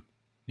to them?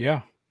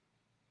 Yeah.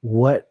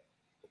 What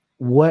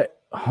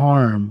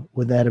harm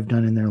would that have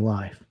done in their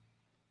life?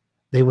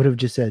 They would have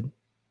just said,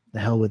 the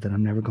hell with it,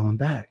 I'm never going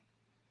back.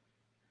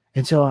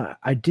 And so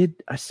I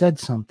said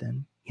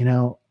something,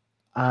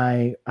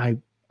 I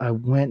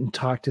went and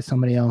talked to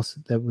somebody else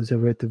that was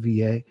over at the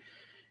VA,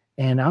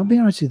 and I'll be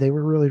honest with you, they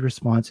were really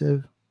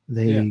responsive.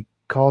 They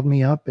called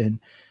me up and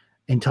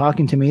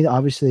talking to me,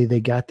 obviously they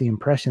got the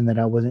impression that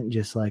I wasn't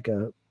just like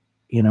an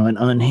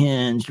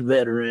unhinged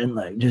veteran,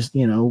 like just,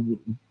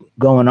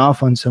 going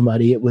off on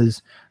somebody. It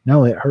was,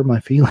 no, it hurt my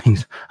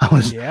feelings.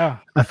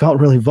 I felt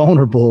really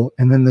vulnerable.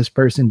 And then this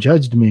person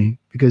judged me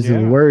because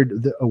of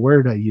a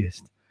word I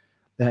used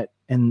that.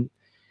 And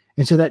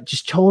so that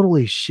just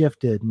totally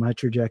shifted my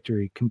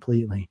trajectory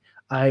completely.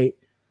 I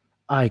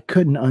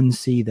couldn't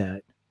unsee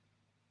that.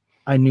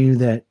 I knew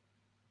that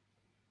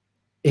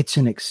it's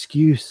an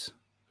excuse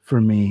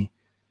for me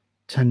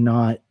to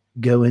not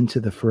go into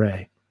the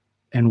fray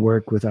and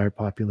work with our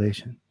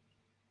population.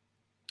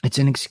 It's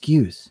an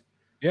excuse.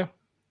 Yeah.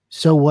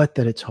 So what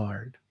that it's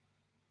hard?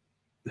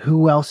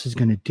 Who else is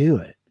going to do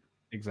it?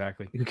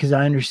 Exactly. Because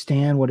I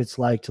understand what it's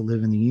like to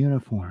live in the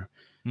uniform.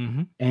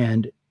 Mm-hmm.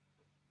 And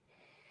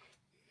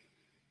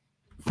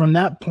from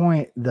that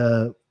point,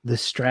 the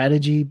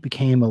strategy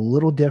became a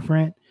little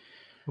different.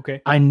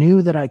 Okay. I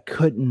knew that I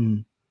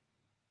couldn't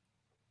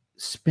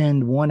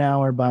spend 1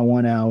 hour by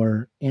 1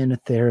 hour in a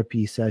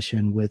therapy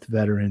session with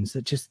veterans.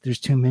 There's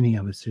too many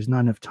of us. There's not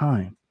enough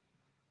time.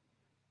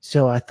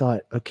 So I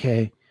thought,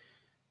 okay,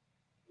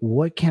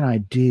 what can I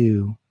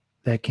do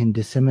that can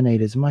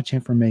disseminate as much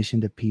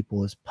information to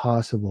people as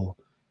possible,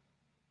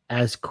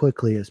 as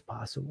quickly as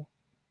possible?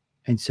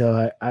 And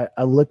so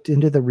I looked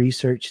into the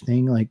research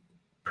thing, like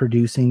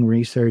producing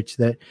research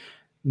that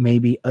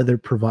maybe other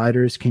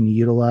providers can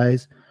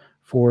utilize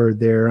for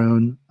their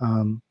own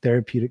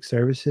therapeutic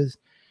services.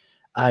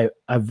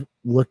 I've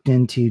looked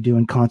into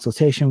doing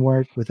consultation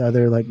work with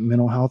other like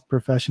mental health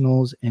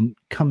professionals and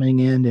coming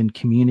in and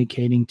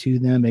communicating to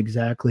them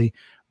exactly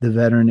the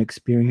veteran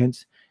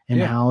experience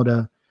and how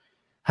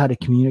to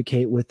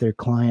communicate with their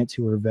clients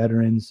who are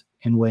veterans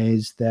in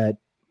ways that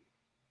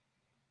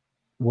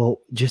will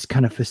just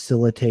kind of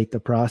facilitate the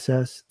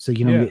process. So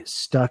you don't get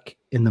stuck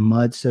in the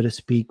mud, so to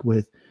speak,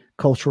 with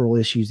cultural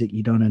issues that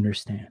you don't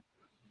understand.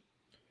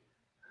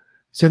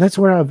 So that's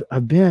where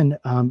I've been.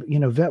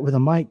 Vet with a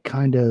Mic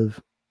kind of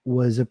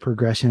was a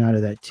progression out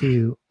of that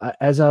too.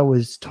 As I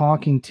was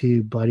talking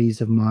to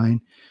buddies of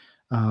mine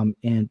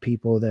and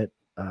people that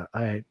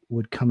I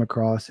would come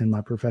across in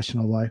my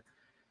professional life,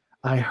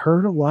 I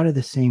heard a lot of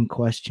the same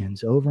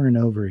questions over and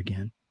over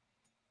again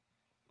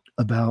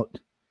about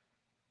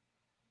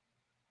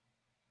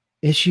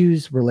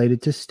issues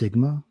related to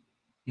stigma,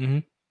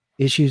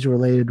 issues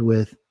related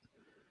with,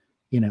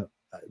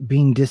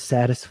 being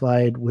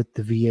dissatisfied with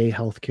the VA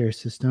healthcare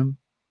system.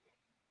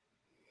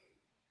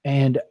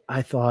 And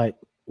I thought,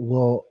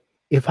 well,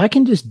 if I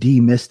can just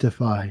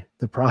demystify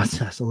the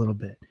process a little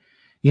bit,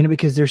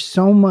 because there's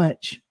so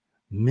much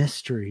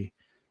mystery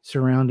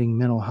surrounding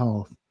mental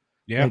health.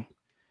 Yeah. Like,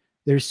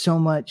 there's so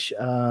much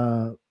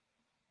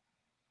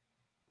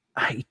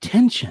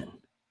tension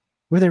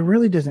where there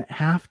really doesn't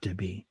have to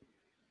be,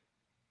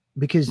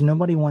 because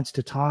nobody wants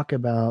to talk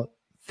about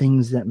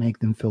things that make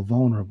them feel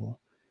vulnerable.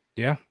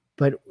 Yeah.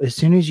 But as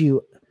soon as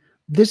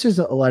this is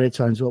a lot of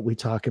times what we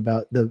talk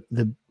about,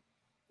 the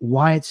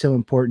why it's so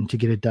important to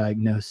get a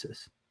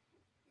diagnosis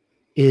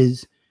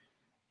is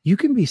you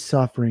can be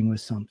suffering with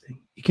something.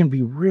 You can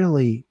be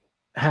really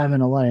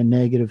having a lot of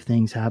negative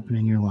things happen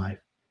in your life,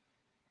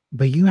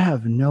 but you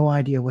have no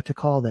idea what to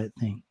call that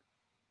thing.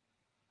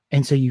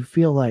 And so you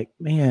feel like,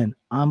 man,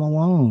 I'm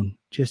alone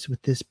just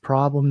with this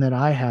problem that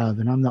I have.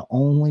 And I'm the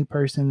only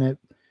person that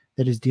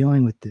that is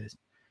dealing with this.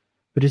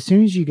 But as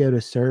soon as you go to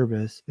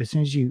service, as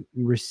soon as you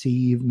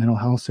receive mental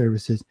health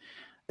services,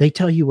 they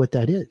tell you what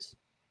that is.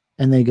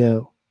 And they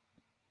go,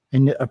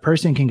 and a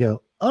person can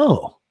go,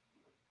 oh,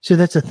 so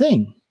that's a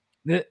thing.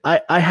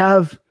 I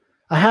have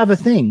a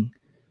thing.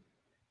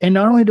 And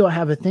not only do I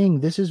have a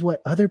thing, this is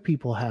what other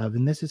people have.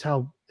 And this is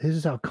how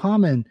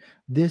common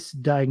this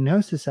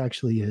diagnosis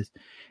actually is.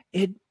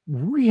 It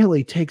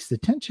really takes the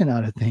tension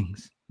out of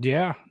things.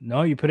 Yeah.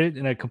 No, you put it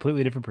in a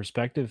completely different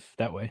perspective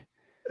that way.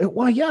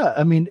 Well, yeah.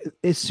 I mean,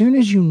 as soon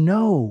as you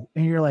know,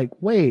 and you're like,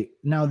 wait,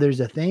 now there's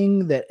a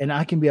thing that, and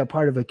I can be a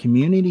part of a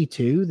community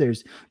too.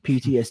 There's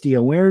PTSD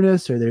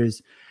awareness, or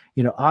there's,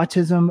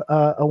 autism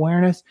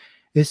awareness.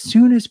 As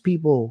soon as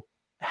people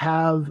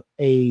have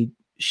a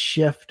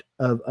shift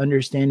of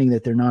understanding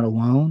that they're not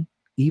alone,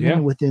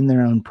 even within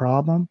their own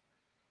problem,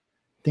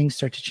 things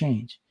start to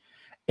change.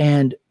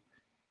 And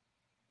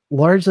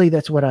largely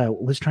that's what I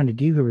was trying to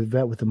do here with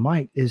Vet with the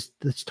Mic, is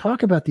let's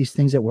talk about these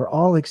things that we're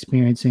all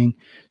experiencing,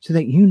 so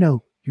that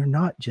you're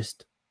not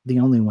just the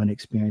only one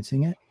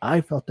experiencing it.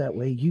 I felt that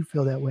way. You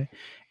feel that way.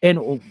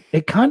 And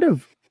it kind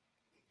of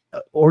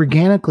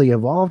organically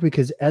evolved,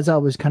 because as I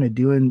was kind of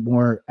doing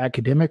more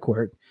academic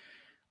work,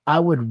 I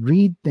would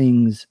read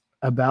things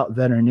about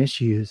veteran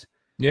issues.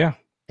 Yeah.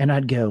 And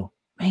I'd go,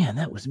 man,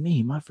 that was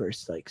me my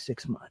first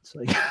 6 months.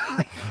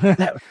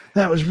 That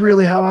was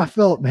really how I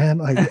felt, man.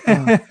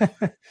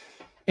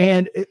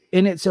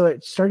 So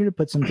it started to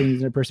put some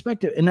things in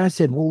perspective. And I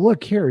said, well,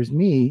 look, here's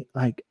me.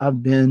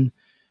 I've been,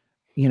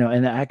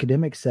 in the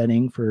academic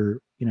setting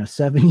for,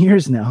 7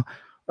 years now,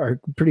 or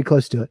pretty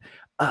close to it.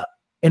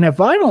 And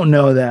if I don't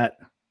know that,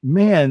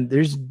 man,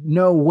 there's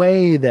no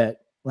way that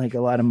a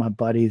lot of my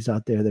buddies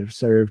out there that have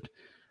served,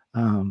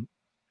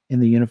 in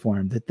the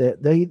uniform, that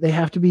they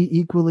have to be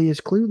equally as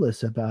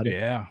clueless about it.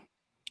 Yeah.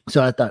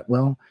 So I thought,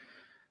 well,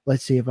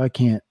 let's see if I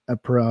can't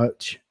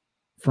approach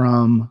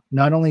from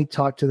not only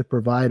talk to the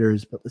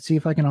providers, but let's see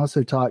if I can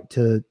also talk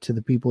to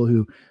the people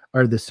who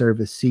are the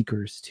service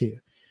seekers too.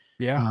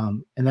 Yeah.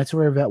 And that's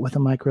where Vet with a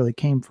Mic really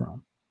came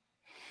from.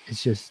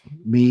 It's just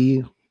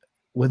me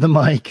with a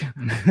mic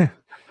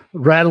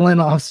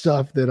rattling off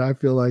stuff that I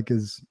feel like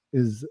is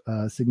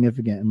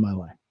significant in my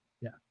life.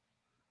 Yeah.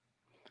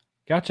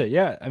 Gotcha.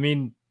 Yeah. I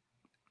mean,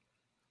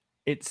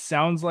 it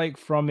sounds like,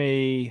 from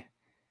a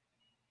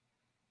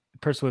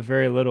person with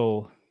very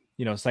little,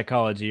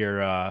 psychology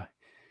or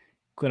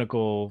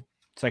clinical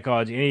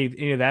psychology,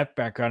 any of that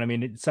background. I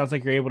mean, it sounds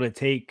like you're able to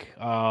take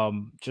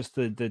just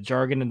the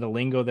jargon and the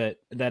lingo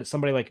that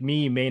somebody like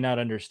me may not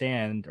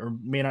understand or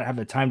may not have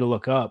the time to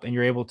look up, and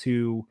you're able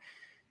to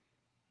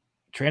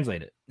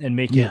translate it and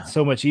make it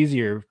so much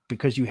easier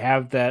because you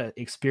have that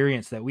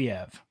experience that we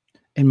have.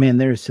 And man,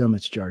 there is so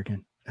much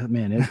jargon.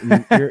 Man,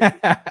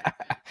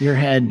 your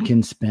head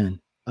can spin.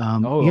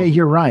 Yeah,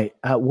 you're right.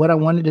 What I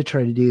wanted to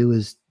try to do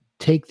is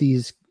take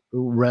these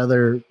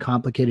rather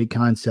complicated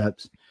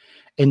concepts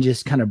and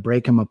just kind of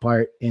break them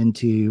apart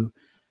into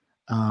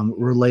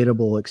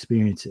relatable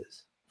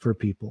experiences for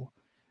people,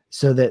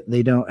 so that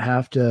they don't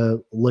have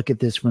to look at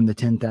this from the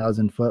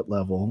 10,000 foot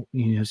level.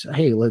 Say,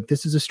 hey, look,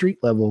 this is a street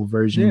level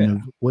version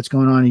of what's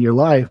going on in your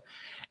life.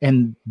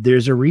 And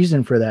there's a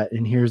reason for that.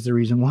 And here's the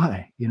reason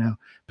why.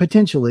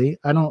 Potentially,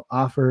 I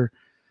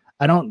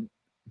don't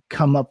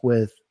come up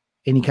with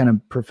any kind of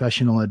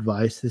professional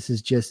advice. This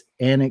is just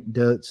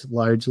anecdotes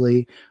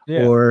largely,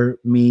 or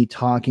me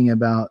talking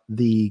about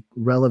the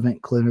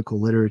relevant clinical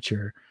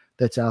literature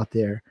that's out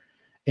there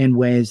in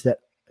ways that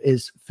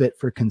is fit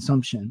for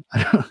consumption.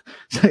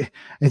 So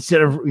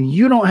instead of,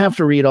 you don't have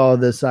to read all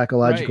the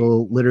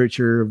psychological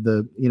literature of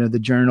the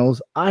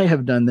journals. I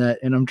have done that,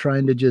 and I'm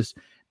trying to just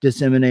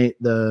disseminate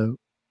the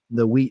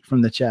wheat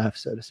from the chaff,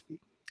 so to speak.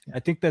 I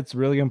think that's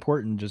really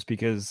important, just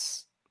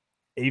because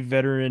a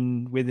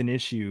veteran with an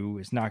issue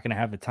is not going to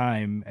have the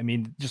time. I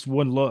mean, just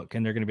one look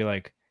and they're going to be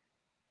like,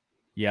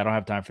 yeah, I don't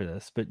have time for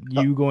this. But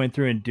you going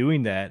through and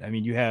doing that, I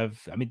mean,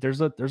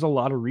 there's a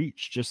lot of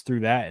reach just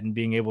through that, and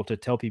being able to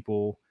tell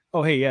people,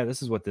 oh, hey, yeah,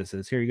 this is what this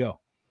is. Here you go.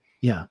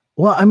 Yeah.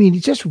 Well, I mean,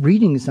 just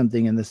reading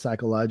something in the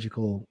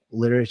psychological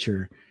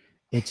literature,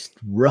 it's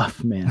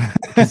rough, man.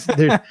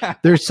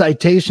 There's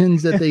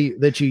citations that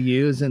you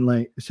use,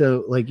 and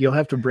you'll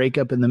have to break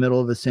up in the middle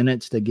of a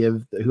sentence to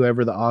give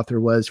whoever the author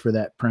was for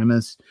that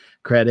premise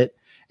credit.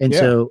 And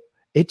so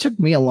it took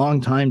me a long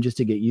time just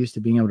to get used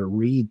to being able to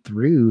read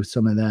through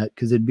some of that,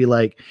 because it'd be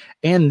like,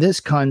 and this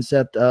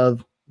concept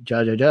of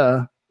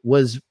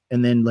was,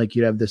 and then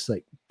you'd have this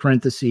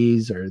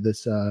parentheses, or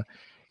this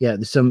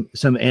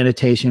some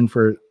annotation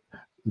for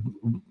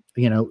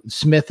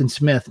Smith and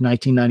Smith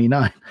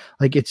 1999.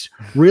 It's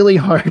really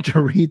hard to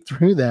read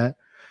through that.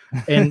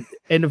 And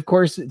of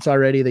course it's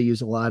already, they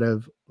use a lot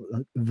of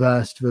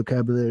vast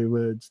vocabulary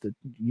words that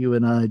you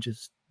and I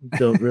just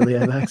don't really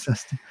have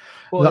access to.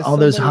 Well, all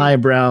those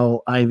highbrow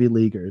Ivy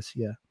Leaguers.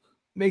 Yeah.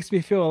 Makes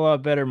me feel a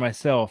lot better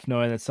myself,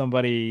 knowing that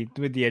somebody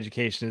with the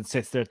education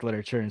sits there at the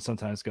literature and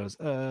sometimes goes,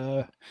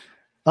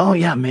 oh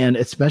yeah, man.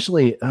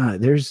 Especially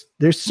there's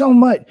so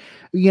much,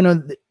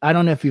 I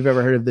don't know if you've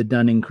ever heard of the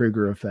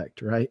Dunning-Kruger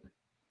effect, right?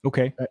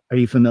 Okay. Are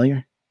you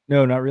familiar?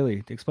 No, not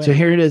really. Explain. So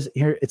here it is.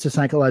 Here it's a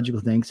psychological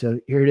thing. So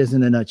here it is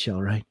in a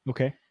nutshell, right?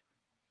 Okay.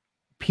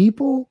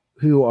 People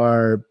who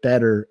are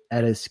better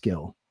at a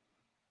skill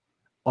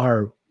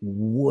are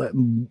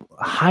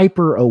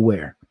hyper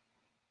aware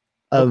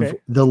of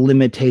the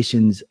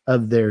limitations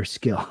of their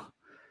skill.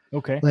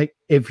 Okay. Like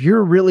if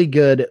you're really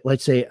good,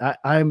 let's say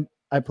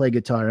I play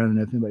guitar. I don't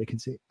know if anybody can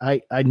see.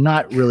 I'm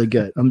not really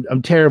good.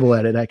 I'm terrible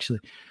at it actually.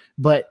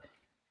 But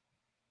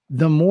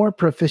the more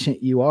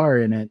proficient you are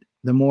in it,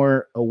 the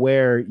more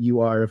aware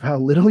you are of how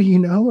little you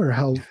know or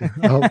how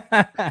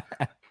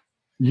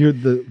you're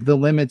the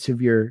limits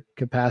of your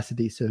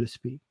capacity, so to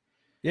speak.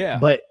 Yeah.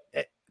 But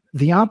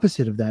the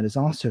opposite of that is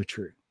also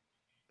true.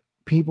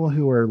 People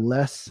who are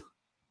less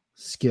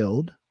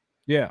skilled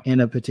in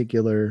a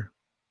particular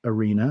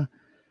arena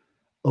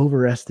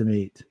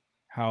overestimate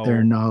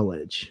their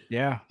knowledge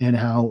and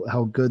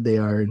how good they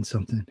are in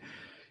something.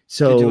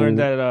 So did you learn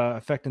that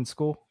effect in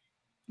school?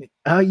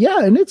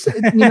 Yeah, and it's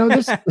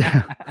this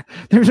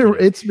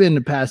it's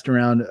been passed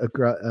around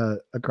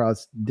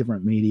across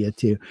different media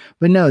too.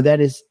 But no, that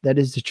is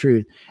the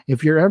truth.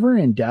 If you're ever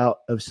in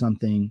doubt of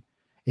something,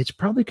 it's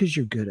probably because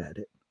you're good at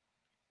it,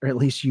 or at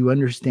least you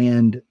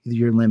understand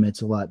your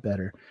limits a lot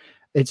better.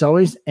 It's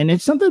always, and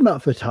it's something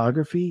about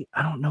photography.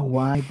 I don't know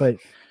why, but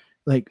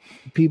like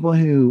people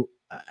who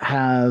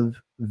have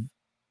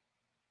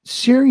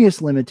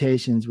serious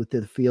limitations with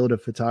the field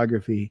of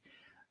photography,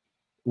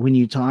 when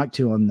you talk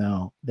to them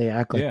though, they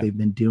act like they've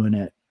been doing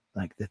it,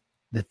 like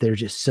that they're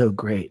just so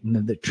great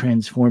and the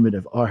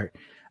transformative art,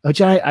 which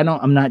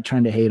I'm not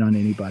trying to hate on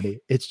anybody.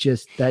 It's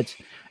just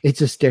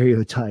it's a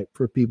stereotype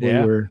for people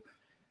who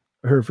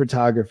are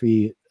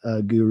photography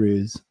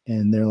gurus,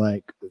 and they're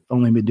like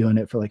only been doing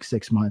it for like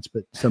 6 months,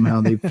 but somehow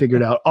they've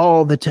figured out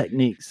all the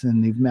techniques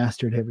and they've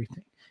mastered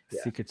everything.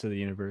 Secrets of the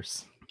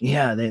universe.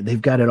 Yeah,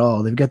 they've got it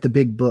all. They've got the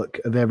big book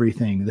of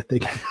everything that they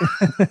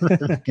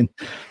can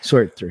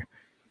sort through.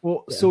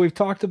 Well, so we've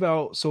talked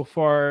about so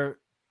far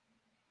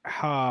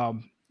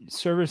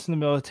service in the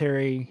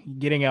military,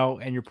 getting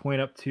out, and your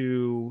point up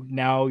to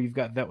now you've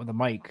got Vet with a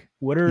Mic.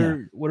 What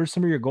are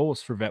some of your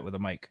goals for Vet with a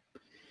Mic?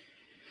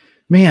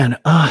 Man,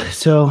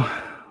 so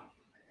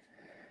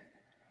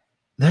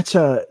that's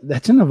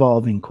an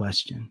evolving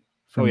question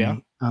for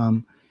me.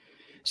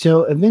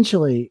 So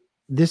eventually,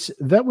 this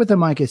Vet with a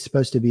Mic is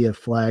supposed to be a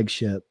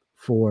flagship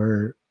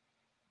for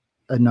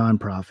a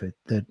nonprofit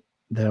that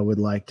I would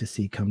like to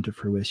see come to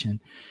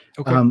fruition.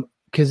 Okay.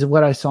 Because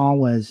what I saw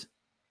was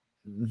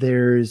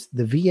the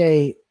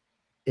VA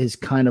is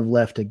kind of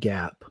left a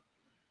gap,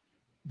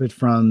 but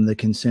from the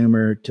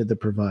consumer to the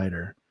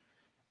provider.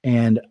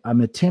 And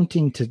I'm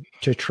attempting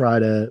to try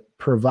to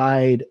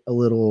provide a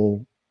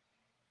little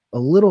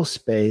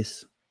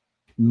space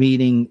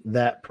meeting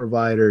that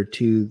provider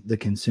to the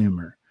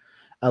consumer.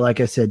 Like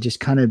I said, just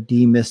kind of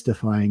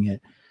demystifying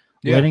it,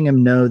 letting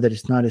them know that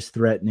it's not as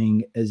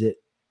threatening as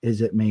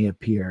it may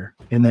appear,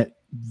 and that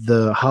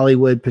the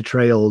Hollywood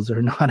portrayals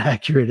are not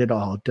accurate at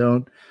all.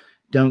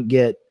 Don't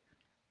get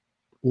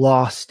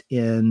lost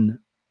in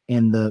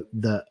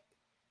the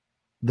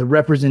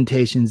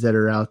representations that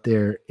are out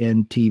there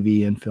in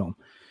TV and film.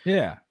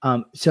 Yeah.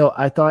 So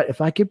I thought if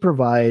I could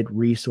provide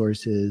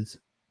resources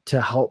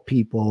to help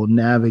people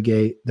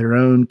navigate their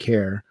own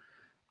care,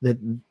 that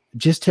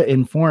just to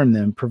inform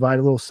them, provide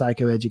a little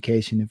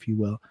psychoeducation, if you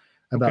will,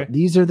 about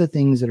these are the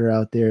things that are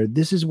out there.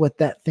 This is what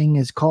that thing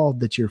is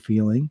called that you're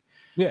feeling.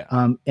 Yeah.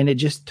 And it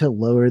just to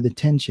lower the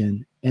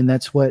tension. And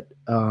that's what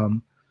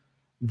the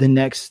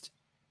next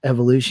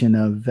evolution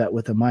of Vet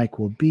with a Mic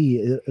will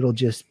be. It'll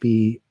just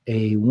be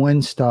a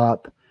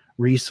one-stop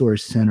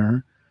resource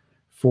center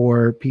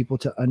for people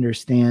to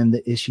understand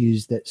the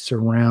issues that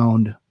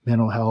surround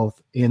mental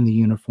health in the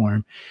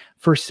uniform,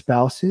 for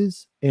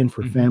spouses and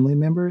for family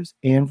members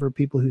and for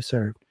people who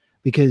serve,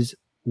 because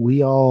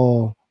we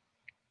all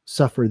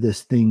suffer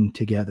this thing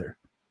together,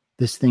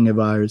 this thing of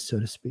ours, so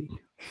to speak.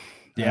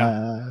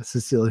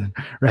 Sicilian,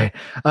 right?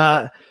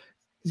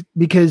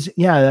 Because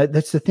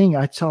that's the thing.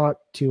 I talk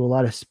to a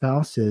lot of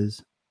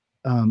spouses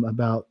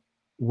about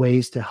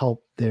ways to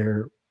help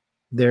their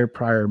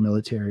prior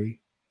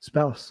military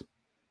spouse.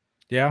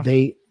 Yeah,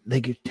 they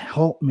could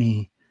help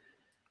me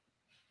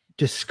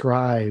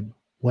describe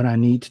what I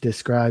need to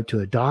describe to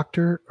a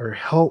doctor, or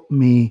help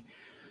me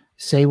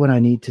say what I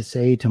need to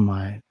say to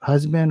my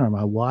husband or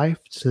my wife,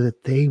 so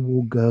that they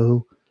will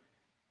go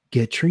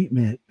get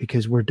treatment,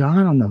 because we're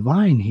dying on the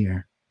vine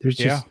here. There's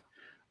just,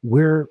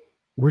 we're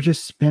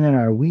just spinning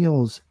our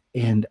wheels,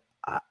 and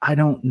I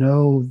don't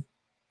know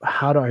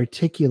how to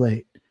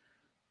articulate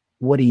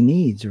what he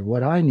needs or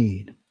what I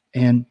need.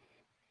 And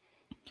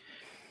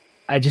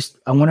I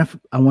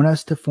want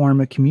us to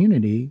form a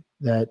community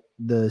that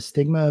the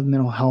stigma of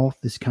mental health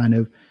is kind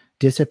of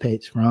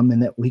dissipates from,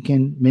 and that we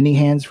can, many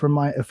hands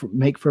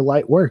make for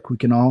light work. We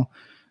can all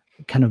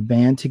kind of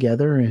band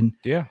together and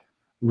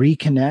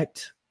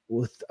reconnect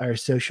with our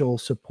social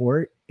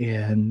support,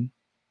 and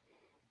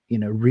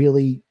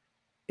really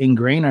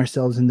ingrain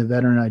ourselves in the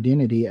veteran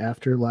identity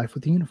after life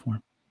with the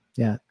uniform.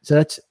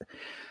 So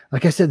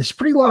like I said, it's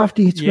pretty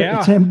lofty.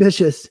 It's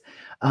ambitious.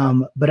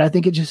 But I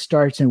think it just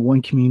starts in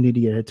one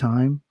community at a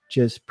time,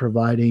 just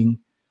providing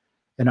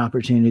an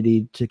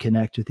opportunity to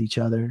connect with each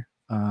other.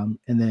 And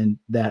then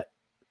that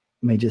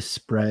may just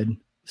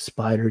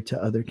spider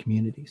to other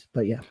communities.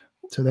 But yeah,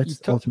 so that's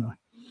ultimately.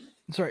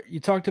 Sorry, you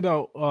talked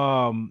about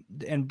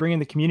and bringing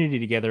the community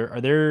together.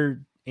 Are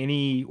there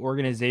any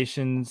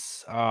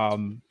organizations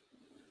that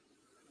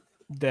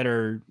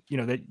are,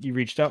 that you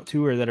reached out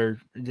to or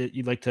that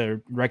you'd like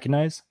to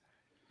recognize?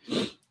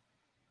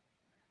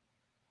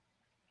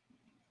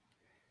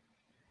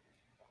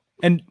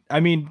 And I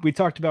mean, we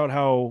talked about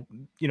how,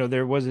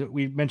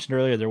 we mentioned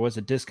earlier, there was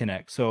a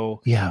disconnect.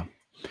 So yeah,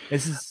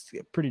 this is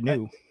pretty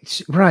new.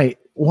 Right.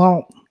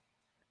 Well,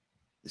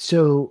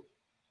 so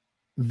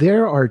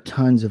there are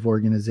tons of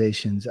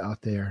organizations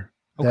out there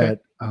that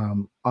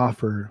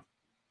offer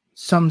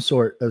some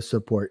sort of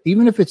support,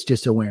 even if it's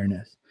just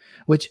awareness,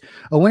 which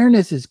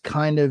awareness is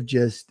kind of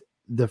just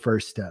the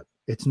first step.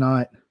 It's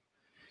not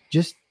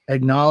just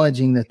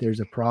acknowledging that there's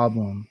a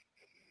problem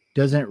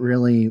doesn't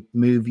really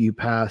move you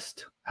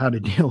past how to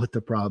deal with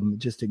the problem,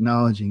 just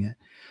acknowledging it.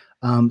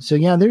 So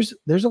yeah,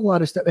 there's a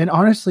lot of stuff. And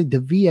honestly, the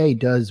VA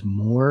does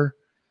more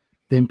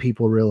than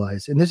people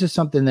realize. And this is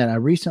something that I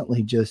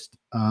recently just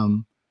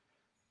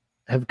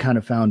have kind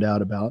of found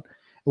out about,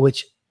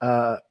 which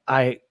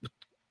I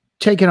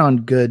take it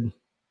on good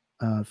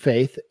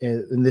faith.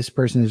 And this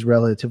person is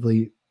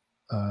relatively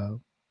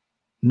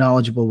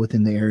knowledgeable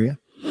within the area.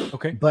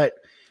 Okay. But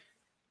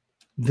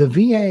the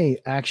VA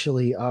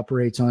actually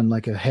operates on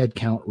like a head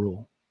count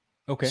rule.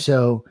 Okay.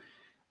 So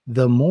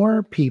the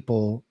more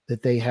people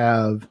that they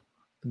have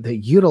that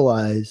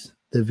utilize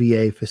the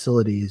VA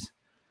facilities,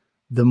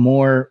 the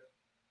more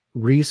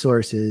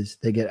resources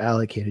they get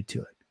allocated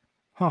to it.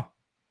 Huh.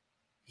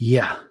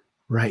 Yeah.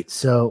 Right.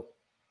 So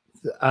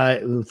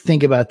I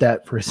think about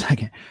that for a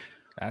second.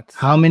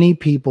 How many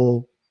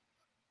people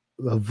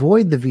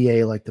avoid the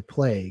VA like the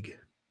plague?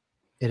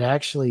 It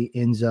actually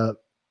ends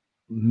up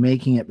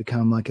making it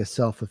become like a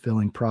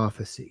self-fulfilling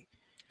prophecy.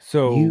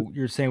 So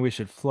you're saying we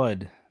should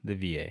flood the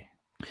VA?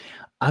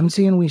 I'm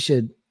saying we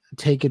should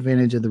take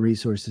advantage of the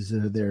resources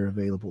that are there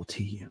available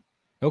to you.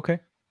 Okay.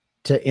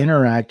 To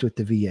interact with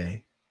the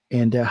VA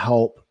and to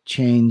help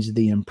change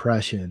the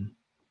impression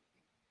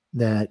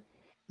that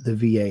the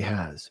VA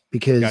has.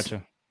 Because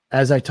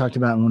as I talked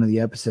about in one of the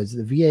episodes,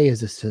 the VA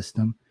is a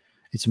system.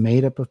 It's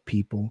made up of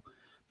people.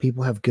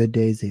 People have good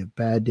days. They have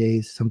bad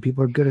days. Some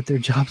people are good at their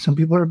job. Some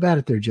people are bad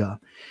at their job.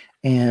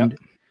 And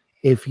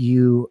if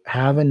you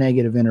have a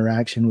negative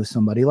interaction with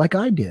somebody like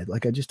I did,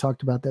 like I just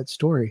talked about that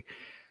story.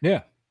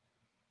 Yeah.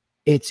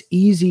 It's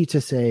easy to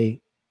say,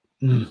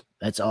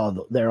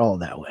 they're all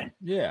that way.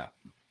 Yeah.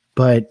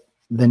 But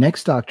the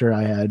next doctor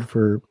I had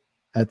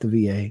at the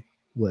VA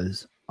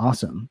was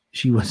awesome.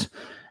 She was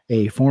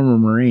a former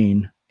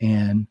Marine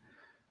and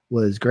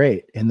was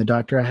great. And the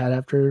doctor I had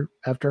after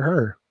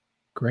her,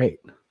 great.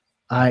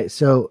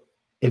 So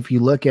if you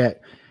look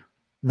at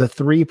the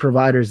 3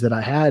 providers that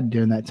I had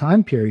during that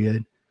time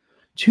period,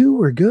 2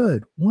 were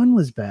good. 1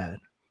 was bad.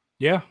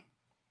 Yeah.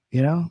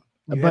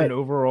 But an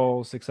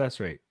overall success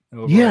rate.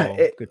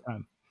 Good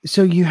time.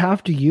 So you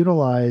have to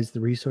utilize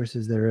the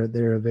resources that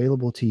are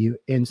available to you.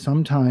 And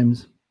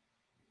sometimes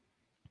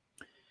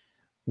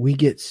we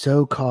get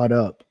so caught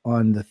up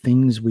on the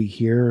things we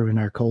hear in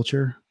our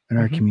culture and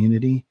our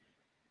community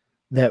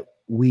that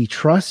we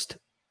trust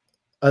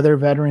other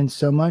veterans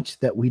so much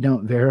that we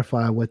don't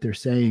verify what they're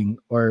saying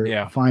or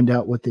find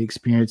out what the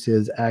experience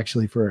is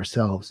actually for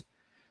ourselves.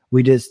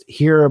 We just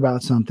hear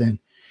about something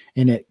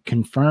and it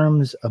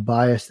confirms a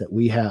bias that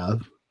we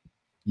have.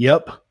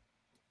 Yep.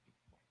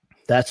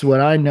 That's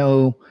what I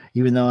know,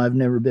 even though I've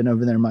never been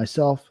over there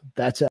myself.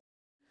 That's it.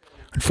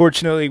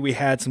 Unfortunately, we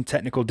had some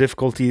technical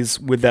difficulties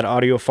with that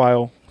audio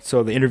file,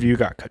 so the interview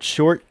got cut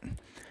short.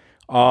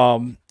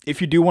 If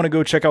you do want to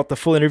go check out the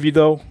full interview,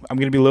 though, I'm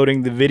going to be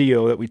loading the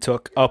video that we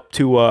took up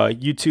to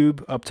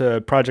YouTube, up to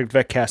Project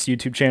VetCast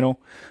YouTube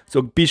channel.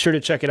 So be sure to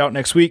check it out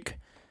next week.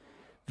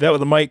 Vet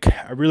with a Mic,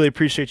 I really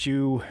appreciate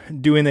you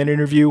doing that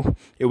interview.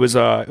 It was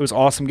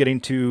awesome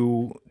getting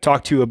to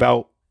talk to you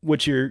about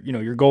what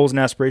your goals and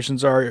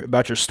aspirations are,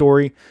 about your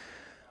story.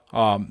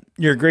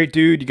 You're a great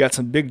dude. You got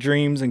some big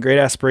dreams and great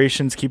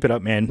aspirations. Keep it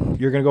up, man.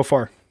 You're going to go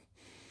far.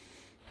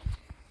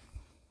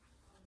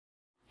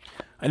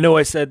 I know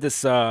I said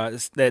this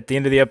that at the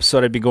end of the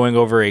episode I'd be going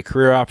over a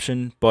career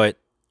option, but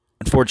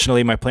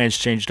unfortunately my plans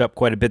changed up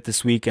quite a bit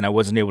this week and I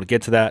wasn't able to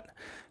get to that.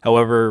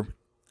 However,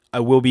 I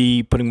will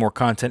be putting more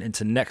content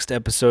into next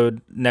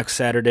episode next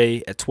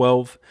Saturday at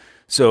 12.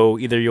 So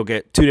either you'll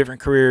get 2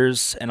 different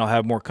careers and I'll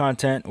have more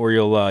content, or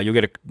you'll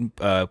get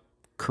a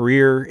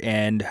career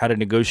and how to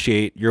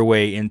negotiate your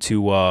way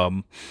into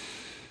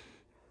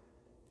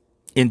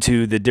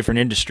the different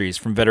industries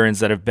from veterans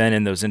that have been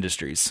in those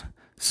industries.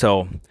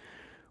 So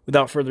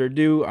without further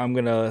ado, I'm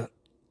going to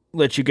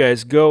let you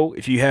guys go.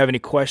 If you have any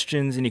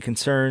questions, any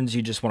concerns,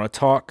 you just want to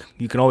talk,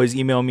 you can always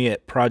email me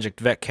at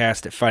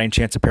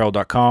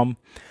projectvetcast@fightingchanceapparel.com.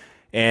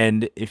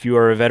 And if you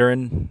are a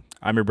veteran,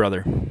 I'm your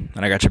brother, and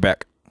I got your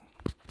back.